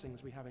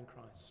blessings we have in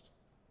Christ.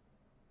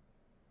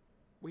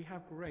 We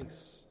have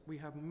grace, we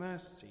have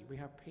mercy, we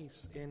have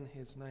peace in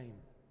his name.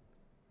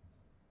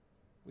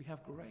 We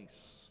have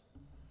grace.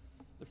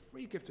 The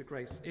free gift of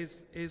grace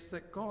is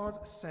that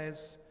God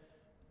says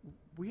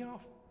we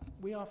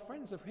are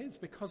friends of his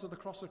because of the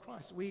cross of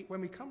Christ.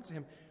 When we come to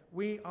him,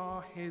 we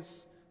are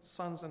his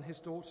sons and his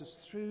daughters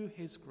through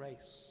his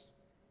grace,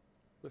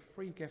 the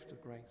free gift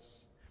of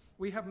grace.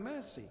 We have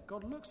mercy.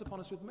 God looks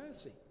upon us with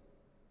mercy.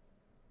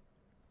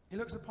 He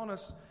looks upon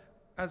us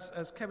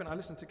as Kevin, I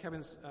listened to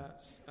Kevin's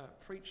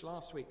preach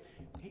last week.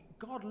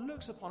 God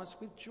looks upon us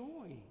with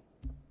joy.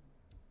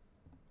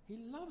 He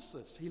loves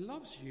us. He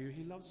loves you.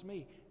 He loves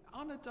me.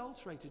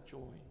 Unadulterated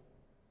joy.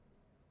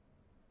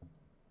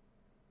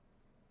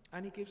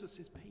 And he gives us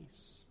his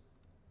peace.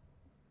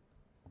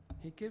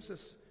 He gives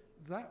us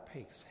that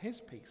peace, his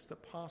peace,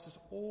 that passes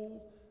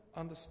all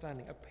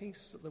understanding, a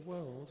peace that the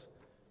world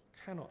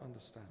cannot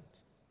understand.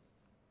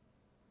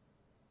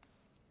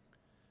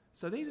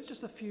 So these are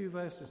just a few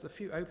verses, the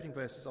few opening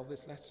verses of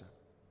this letter.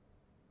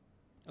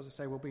 As I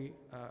say, we'll be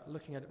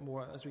looking at it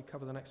more as we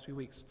cover the next few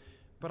weeks.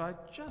 But I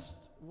just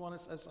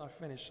wanted, as I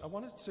finish, I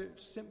wanted to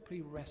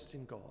simply rest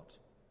in God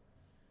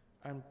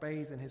and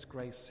bathe in his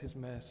grace, his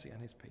mercy,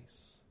 and his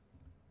peace.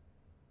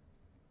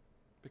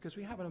 Because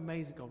we have an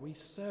amazing God. We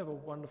serve a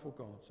wonderful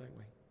God, don't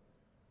we?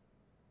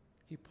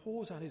 He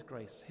pours out his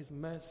grace, his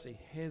mercy,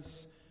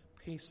 his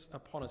peace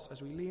upon us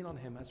as we lean on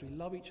him, as we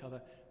love each other,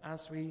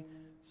 as we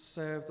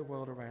serve the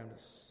world around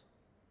us.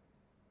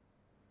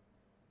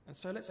 And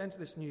so let's enter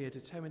this new year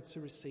determined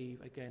to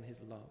receive again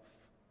his love,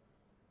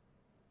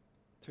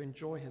 to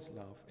enjoy his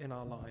love in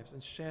our lives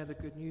and share the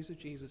good news of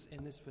Jesus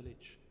in this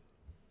village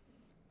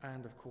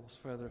and, of course,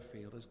 further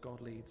afield as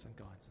God leads and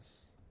guides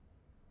us.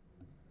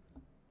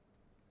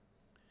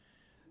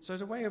 So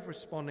as a way of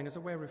responding, as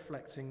a way of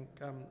reflecting,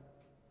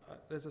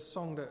 there's a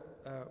song that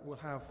we'll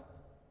have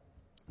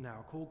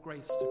now called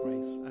Grace to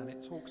Grace, and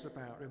it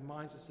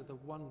reminds us of the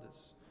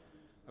wonders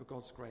of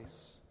God's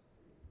grace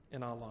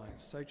in our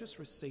lives. So just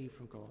receive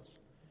from God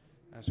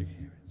as you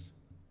hear it.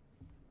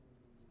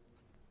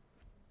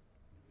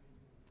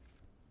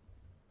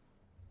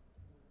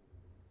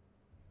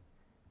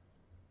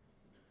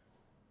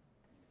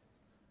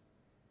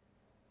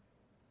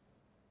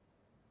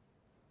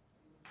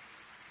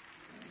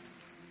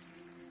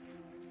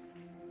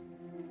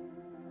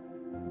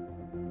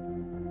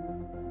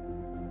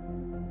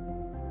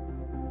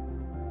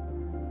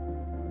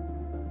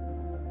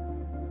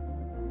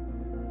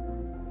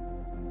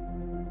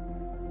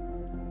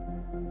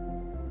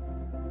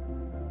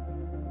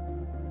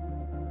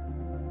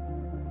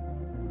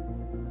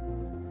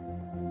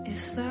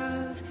 If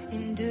love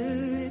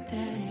endured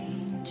that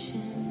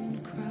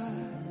ancient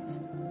cross,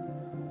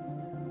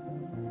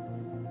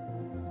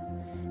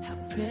 how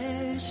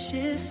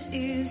precious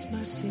is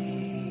my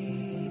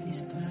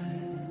Savior's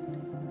blood.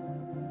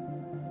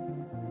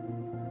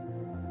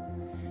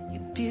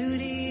 Your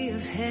beauty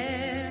of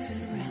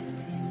heaven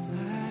wrapped in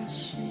my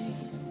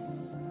shame,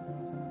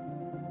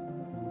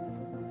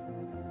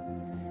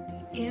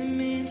 the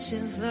image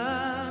of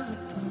love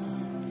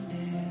upon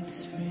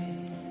death's frame.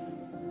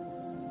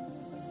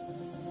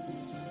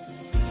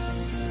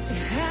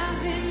 If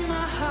having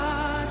my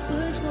heart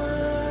was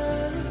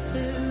worth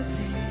the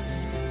pain,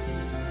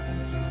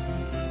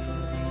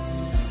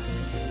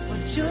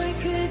 what joy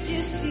could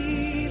you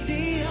see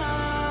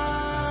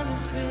beyond the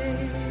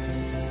grave?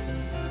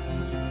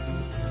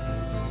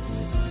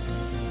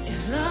 If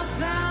love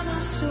found my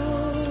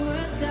soul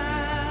worth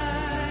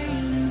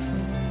dying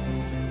for,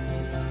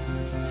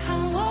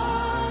 how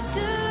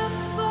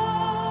wonderful,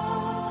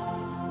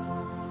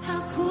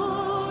 how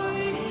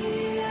glorious.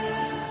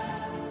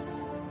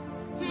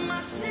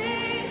 My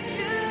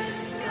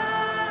Savior's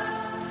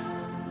God,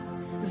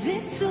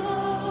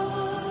 victorious,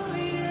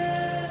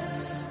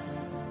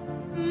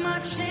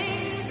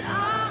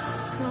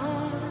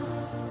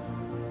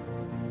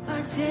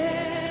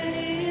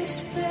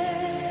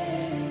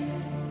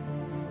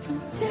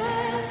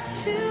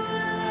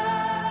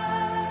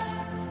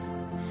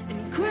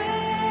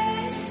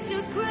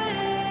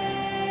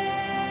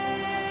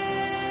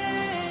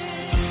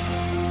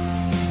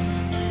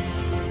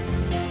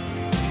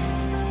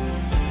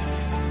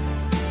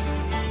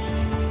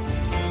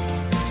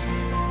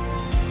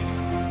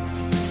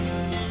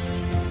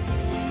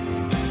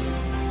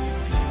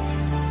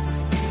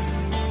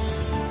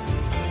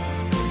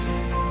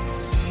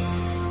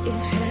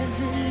 of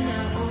heaven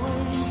now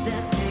owns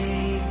that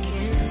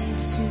vacant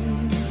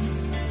tomb.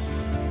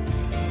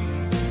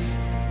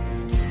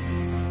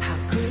 How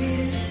great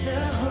is the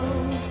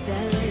hope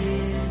that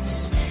lives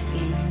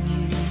in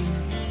you.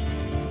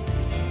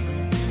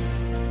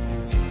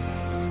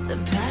 The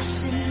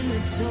passion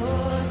that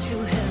tore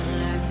through hell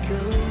like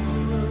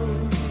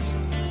gold.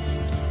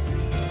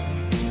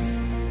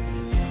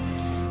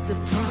 The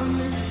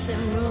promise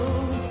that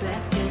rolled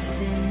back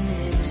within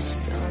its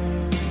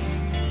stone.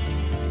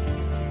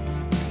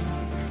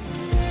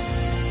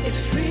 If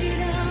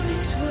freedom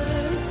is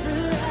worth the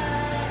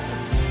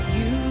life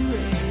you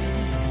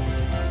raised,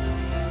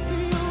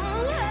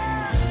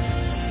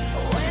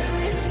 where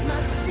is my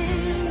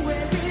sin?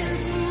 Where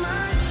is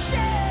my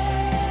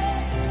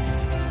shame?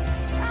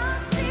 Oh,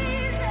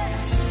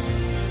 Jesus,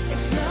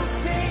 if love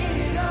paid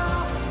it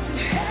all to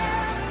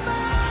have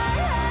my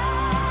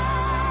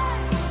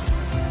life,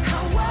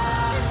 how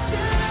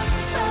wonderful,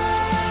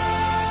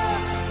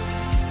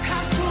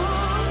 how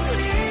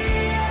glorious,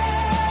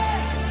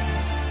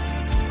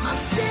 my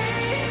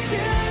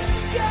Savior's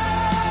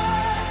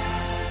scars,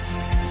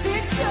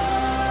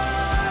 victorious,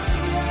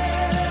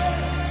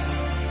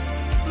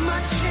 my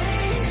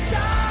chains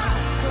are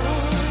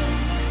gone,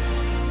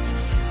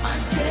 my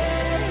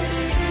debt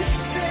is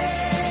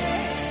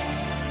paid,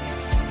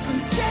 from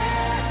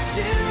death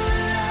to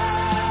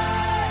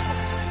life,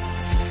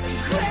 and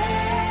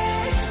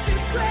grace to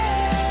grace.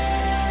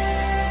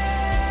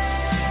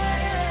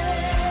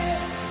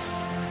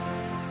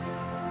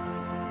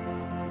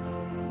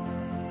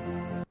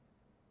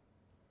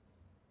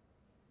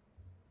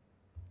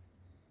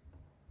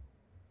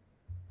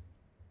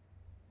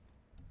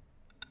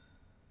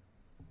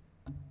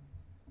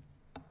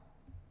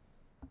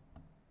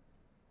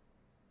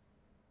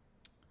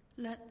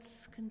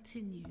 Let's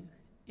continue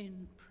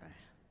in prayer.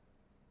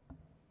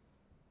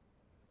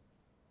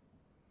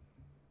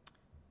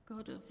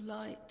 God of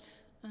light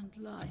and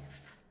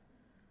life,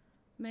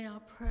 may our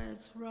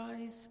prayers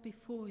rise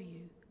before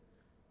you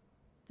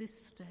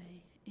this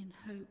day in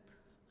hope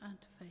and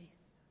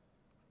faith.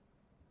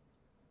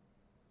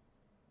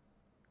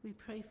 We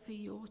pray for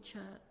your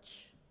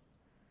church,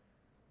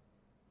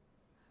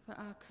 for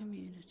our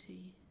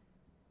community,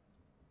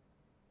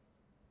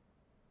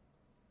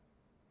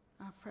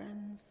 our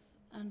friends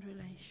and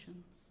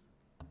relations.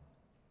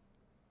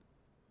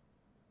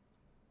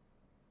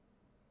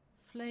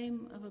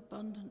 Flame of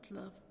abundant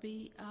love,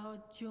 be our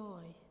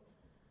joy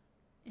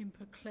in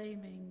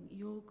proclaiming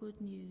your good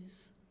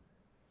news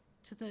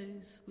to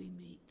those we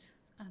meet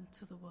and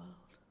to the world.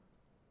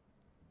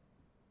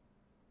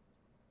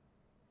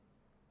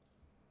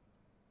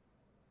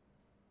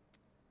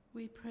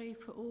 We pray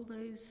for all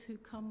those who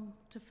come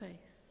to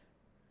faith,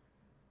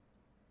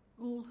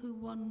 all who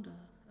wonder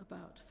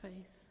about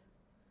faith,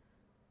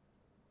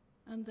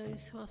 and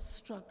those who are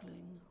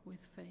struggling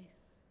with faith.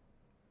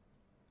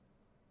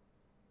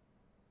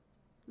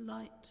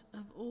 Light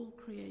of all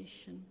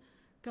creation,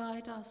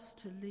 guide us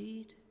to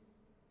lead,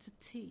 to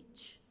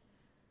teach,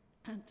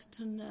 and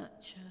to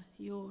nurture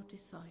your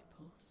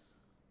disciples.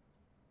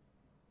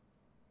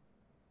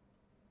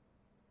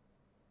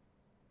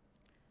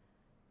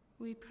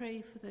 We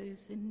pray for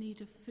those in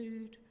need of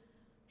food,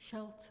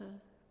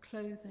 shelter,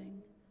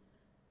 clothing,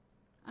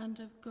 and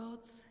of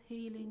God's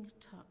healing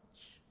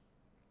touch.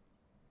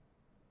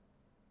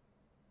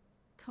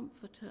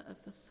 Comforter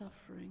of the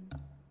suffering,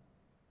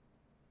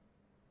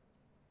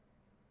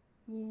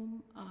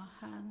 warm our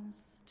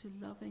hands to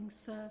loving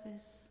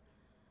service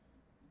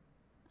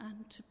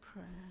and to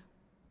prayer.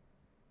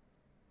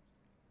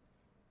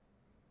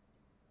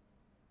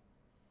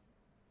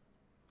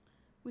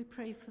 We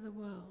pray for the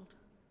world,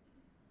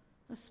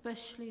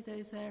 especially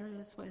those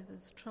areas where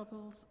there's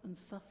troubles and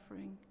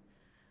suffering,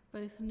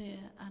 both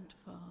near and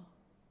far.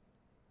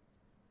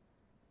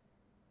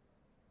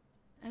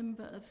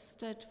 Ember of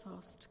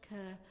steadfast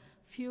care,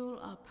 fuel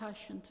our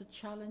passion to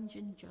challenge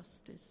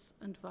injustice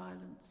and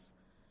violence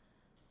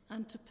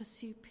and to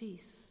pursue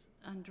peace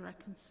and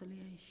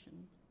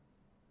reconciliation.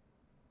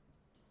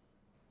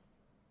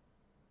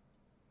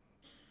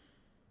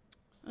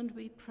 And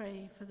we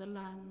pray for the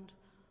land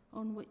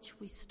on which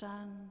we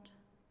stand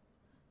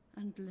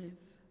and live,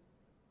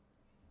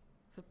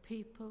 for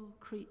people,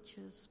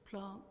 creatures,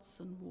 plants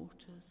and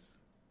waters.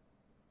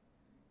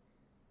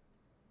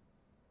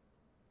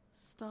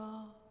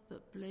 Star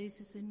that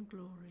blazes in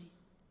glory,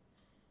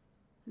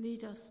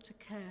 lead us to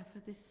care for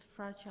this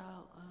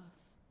fragile earth.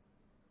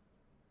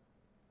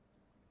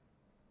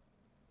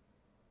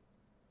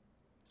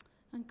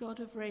 And God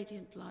of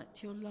radiant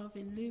light, your love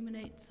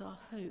illuminates our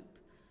hope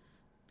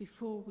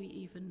before we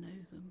even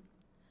know them,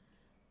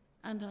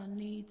 and our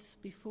needs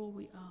before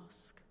we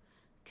ask.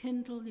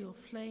 Kindle your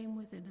flame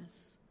within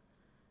us,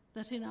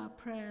 that in our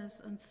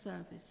prayers and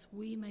service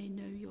we may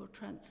know your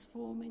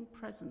transforming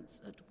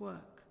presence at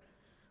work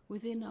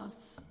within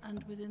us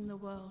and within the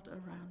world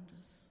around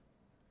us.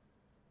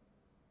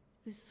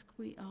 This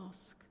we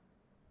ask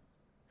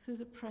through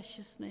the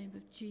precious name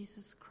of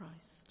Jesus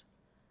Christ,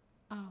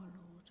 our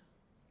Lord.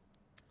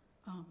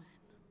 Amen.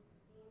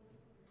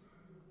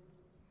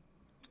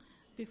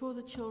 Before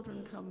the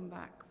children come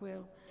back,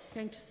 we're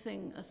going to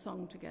sing a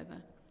song together.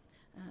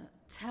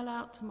 Tell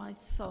out my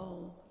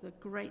soul the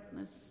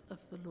greatness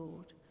of the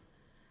Lord.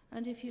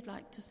 And if you'd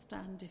like to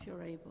stand, if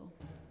you're able.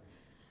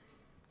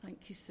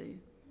 Thank you, Sue.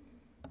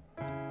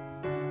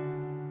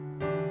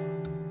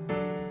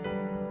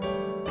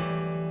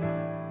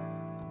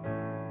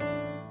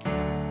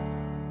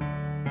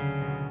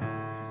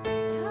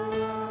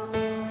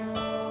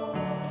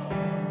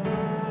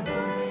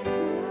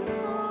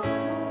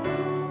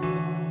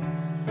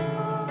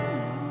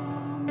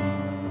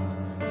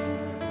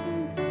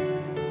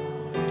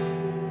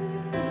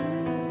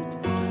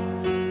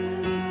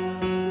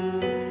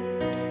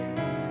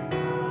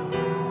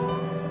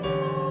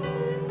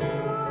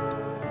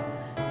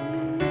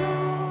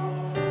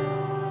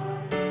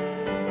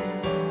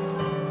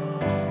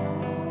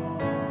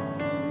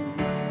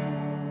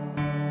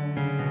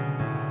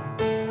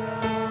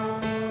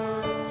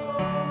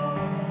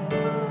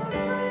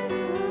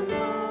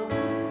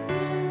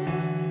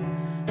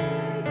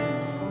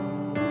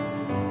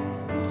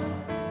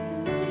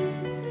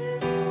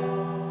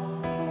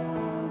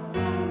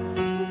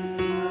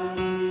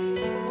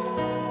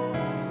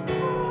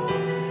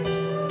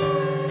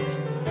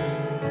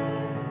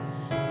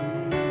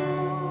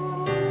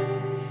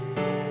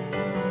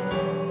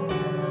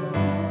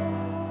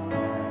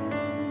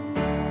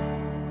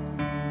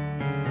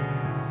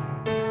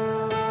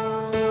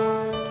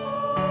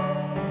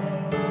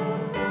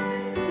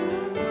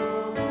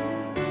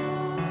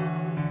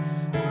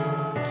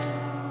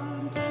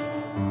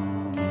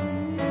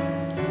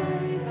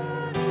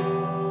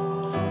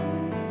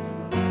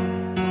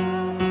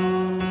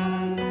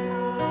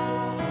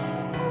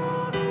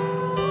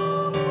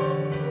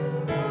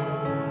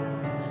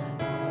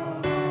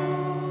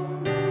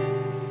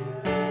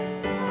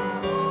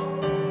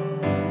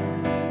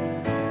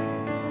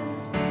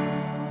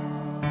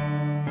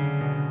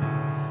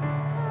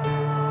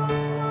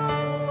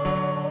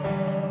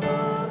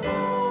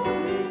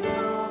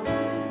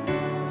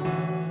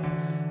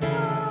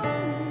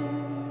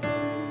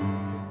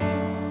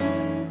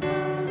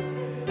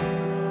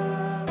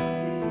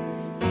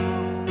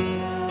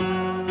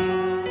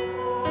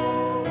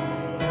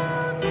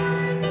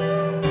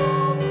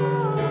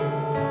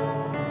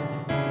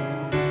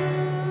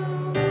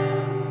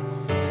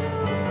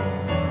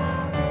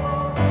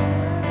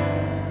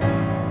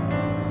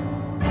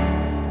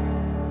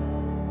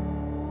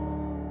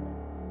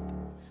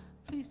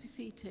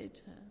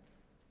 Seated,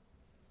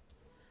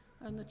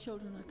 and the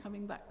children are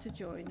coming back to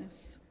join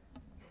us.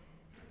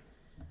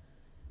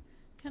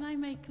 Can I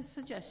make a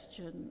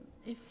suggestion?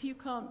 If you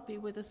can't be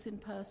with us in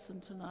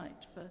person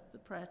tonight for the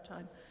prayer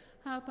time,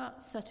 how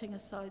about setting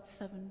aside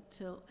 7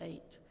 till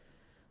 8,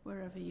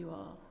 wherever you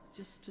are,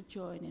 just to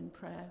join in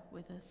prayer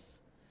with us?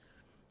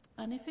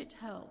 And if it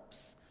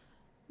helps,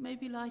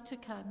 maybe light a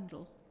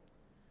candle,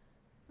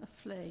 a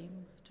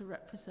flame, to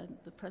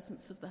represent the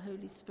presence of the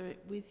Holy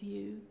Spirit with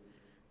you,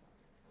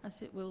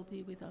 as it will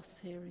be with us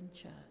here in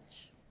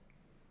church.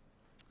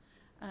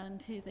 And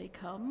here they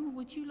come.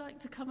 Would you like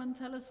to come and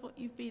tell us what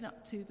you've been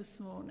up to this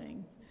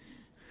morning?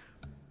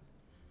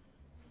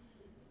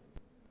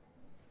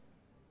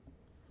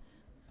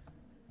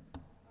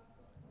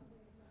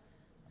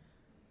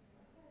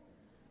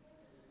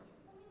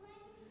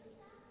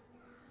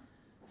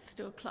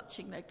 Still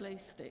clutching their glow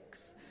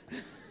sticks.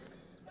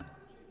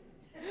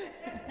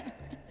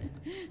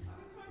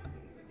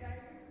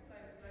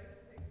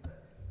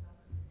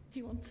 Do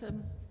you want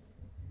some?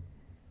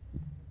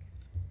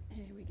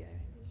 Here we go.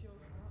 Here's your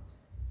heart.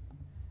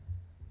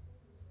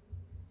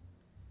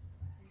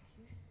 Thank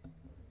you.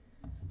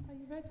 Are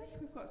you ready?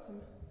 We've got some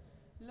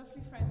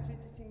lovely friends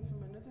visiting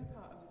from another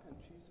part of the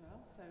country as well.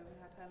 So we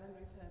had Helen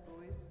with her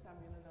boys,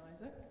 Samuel and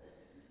Isaac.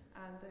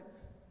 And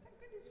thank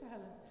goodness for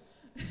Helen.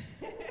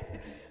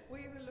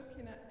 We were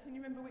looking at, can you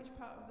remember which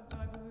part of the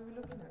Bible we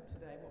were looking at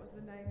today? What was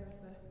the name of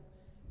the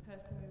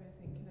person we were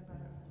thinking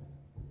about?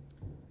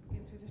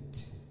 Begins with a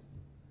T.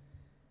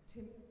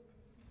 Timothy.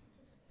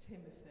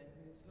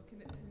 We were looking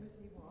at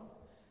Timothy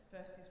 1,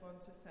 verses 1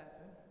 to 7,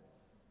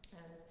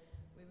 and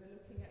we were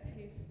looking at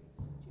his... Do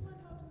you mind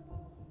holding the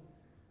Bible?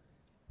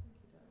 Thank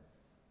you, darling.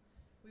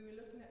 We were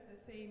looking at the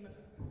theme of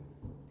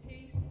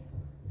peace,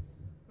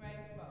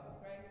 grace,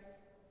 mercy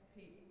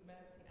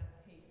and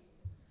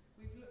peace.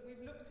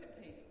 We've looked at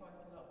peace quite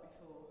a lot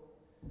before,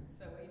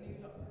 so we knew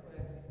lots of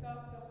words. We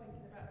started off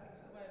thinking about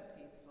things that weren't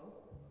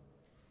peaceful,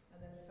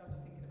 and then we started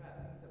thinking about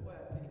things that were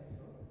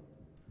peaceful.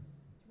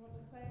 Do you want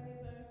to say any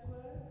of those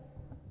words?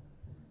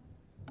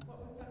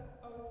 What was that?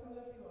 Oh, some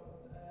lovely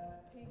ones.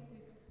 Peace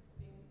is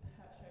being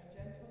showing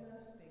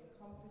gentleness, being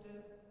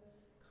confident,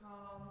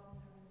 calm,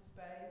 having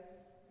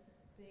space,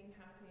 being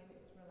happy, and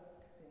it's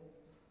relaxing.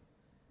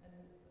 And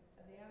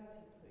the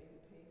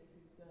anti-peace is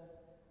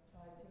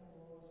fighting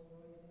wars,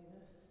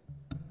 noisiness,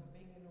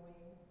 being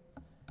annoying,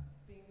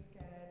 being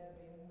scared,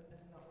 and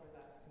not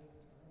relaxing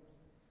at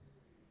times.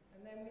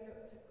 And then we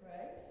looked at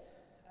grace.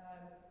 I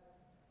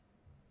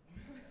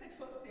said,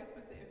 what's the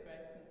opposite of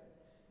grace? And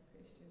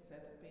Christian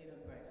said, being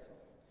ungraceful.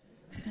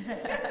 We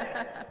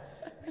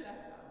left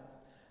that one.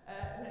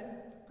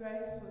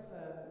 Grace was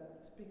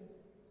being...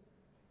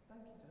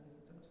 Thank you,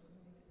 darling. I'm just going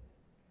to leave it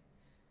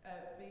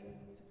there.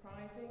 Being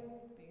surprising,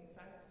 being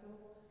thankful,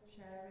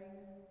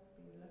 sharing,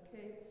 being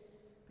lucky,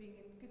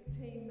 being a good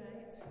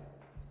teammate.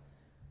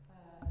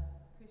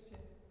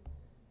 Christian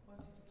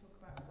wanted to talk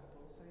about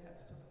football, so we had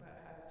to talk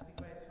about how to be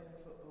graceful in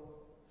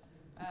football.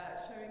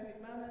 Showing good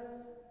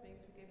manners,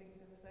 being forgiving,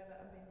 did I say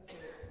that? And being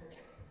thoughtful.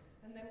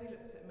 And then we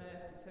looked at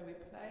mercy, so we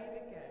played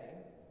a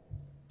game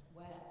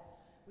where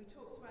we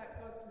talked about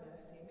God's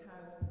mercy and how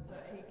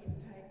that He can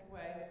take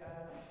away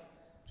our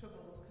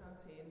troubles, can't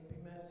He, and be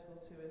merciful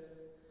to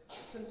us.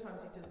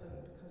 Sometimes He doesn't,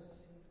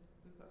 because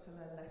we've got to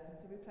learn lessons.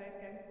 So we played a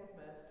game called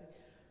Mercy,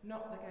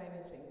 not the game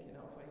you're thinking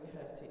of where you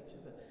hurt each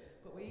other,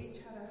 but we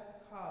each had a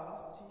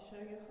heart. So you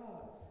show your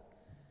heart.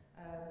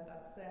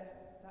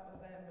 That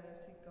was their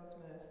mercy, God's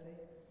mercy.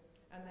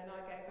 And then I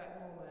gave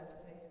out more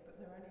mercy,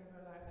 but they were only ever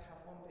allowed to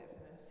have one bit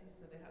of mercy,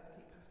 so they had to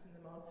keep passing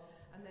them on.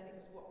 And then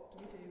it was, what do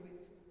we do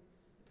with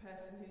the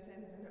person who's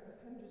ending up with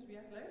hundreds? We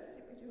had loads,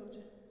 didn't we,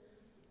 Georgia?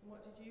 And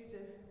what did you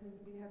do when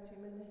we had too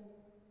many?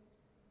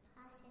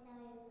 Pass it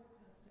over.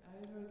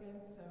 Passed it over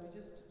again. So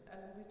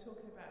we're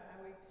talking about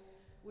how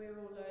we're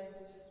all learning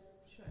to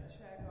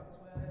share God's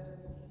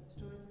word and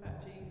stories about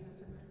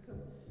Jesus and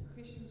become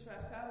Christians for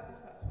ourselves if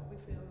that's what we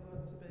feel we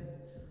want to be.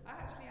 I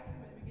actually asked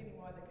them at the beginning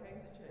why they came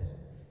to church,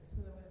 and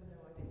some of them had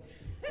no idea.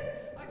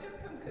 I just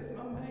come because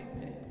Mum made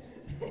me.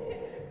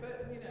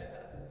 But,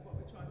 that's what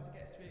we're trying to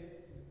get through.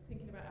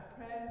 Thinking about our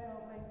prayers,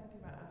 aren't we?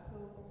 Thinking about our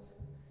thoughts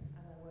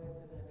and our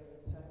words and our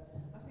deeds. So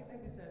I think they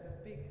deserve a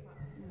big clap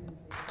today.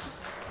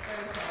 It's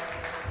very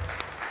hard.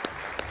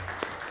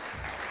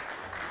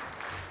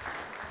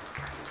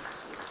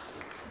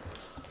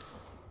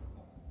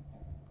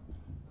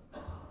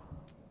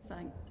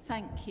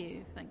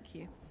 Thank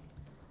you.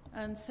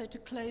 And so to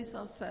close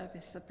our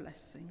service, a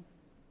blessing.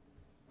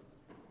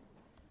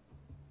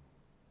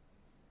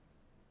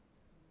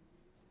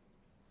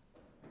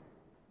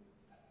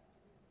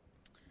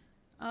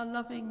 Our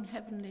loving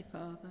Heavenly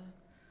Father,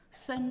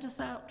 send us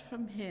out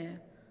from here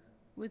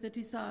with a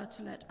desire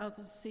to let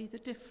others see the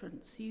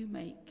difference you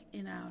make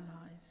in our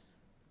lives.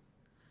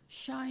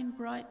 Shine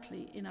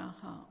brightly in our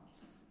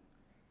hearts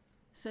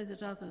so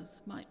that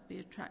others might be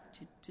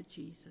attracted to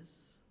Jesus.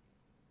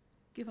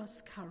 Give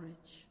us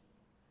courage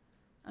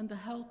and the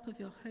help of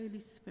your Holy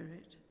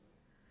Spirit,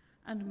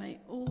 and may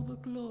all the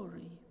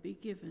glory be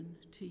given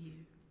to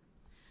you.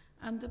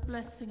 And the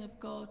blessing of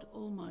God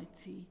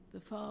Almighty, the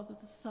Father,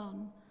 the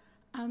Son,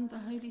 and the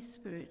Holy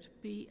Spirit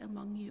be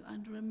among you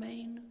and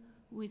remain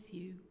with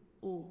you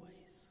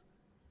always.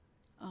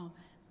 Amen.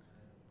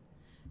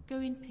 Go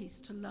in peace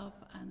to love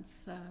and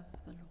serve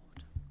the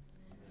Lord.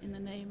 In the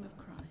name of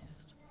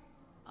Christ.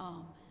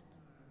 Amen.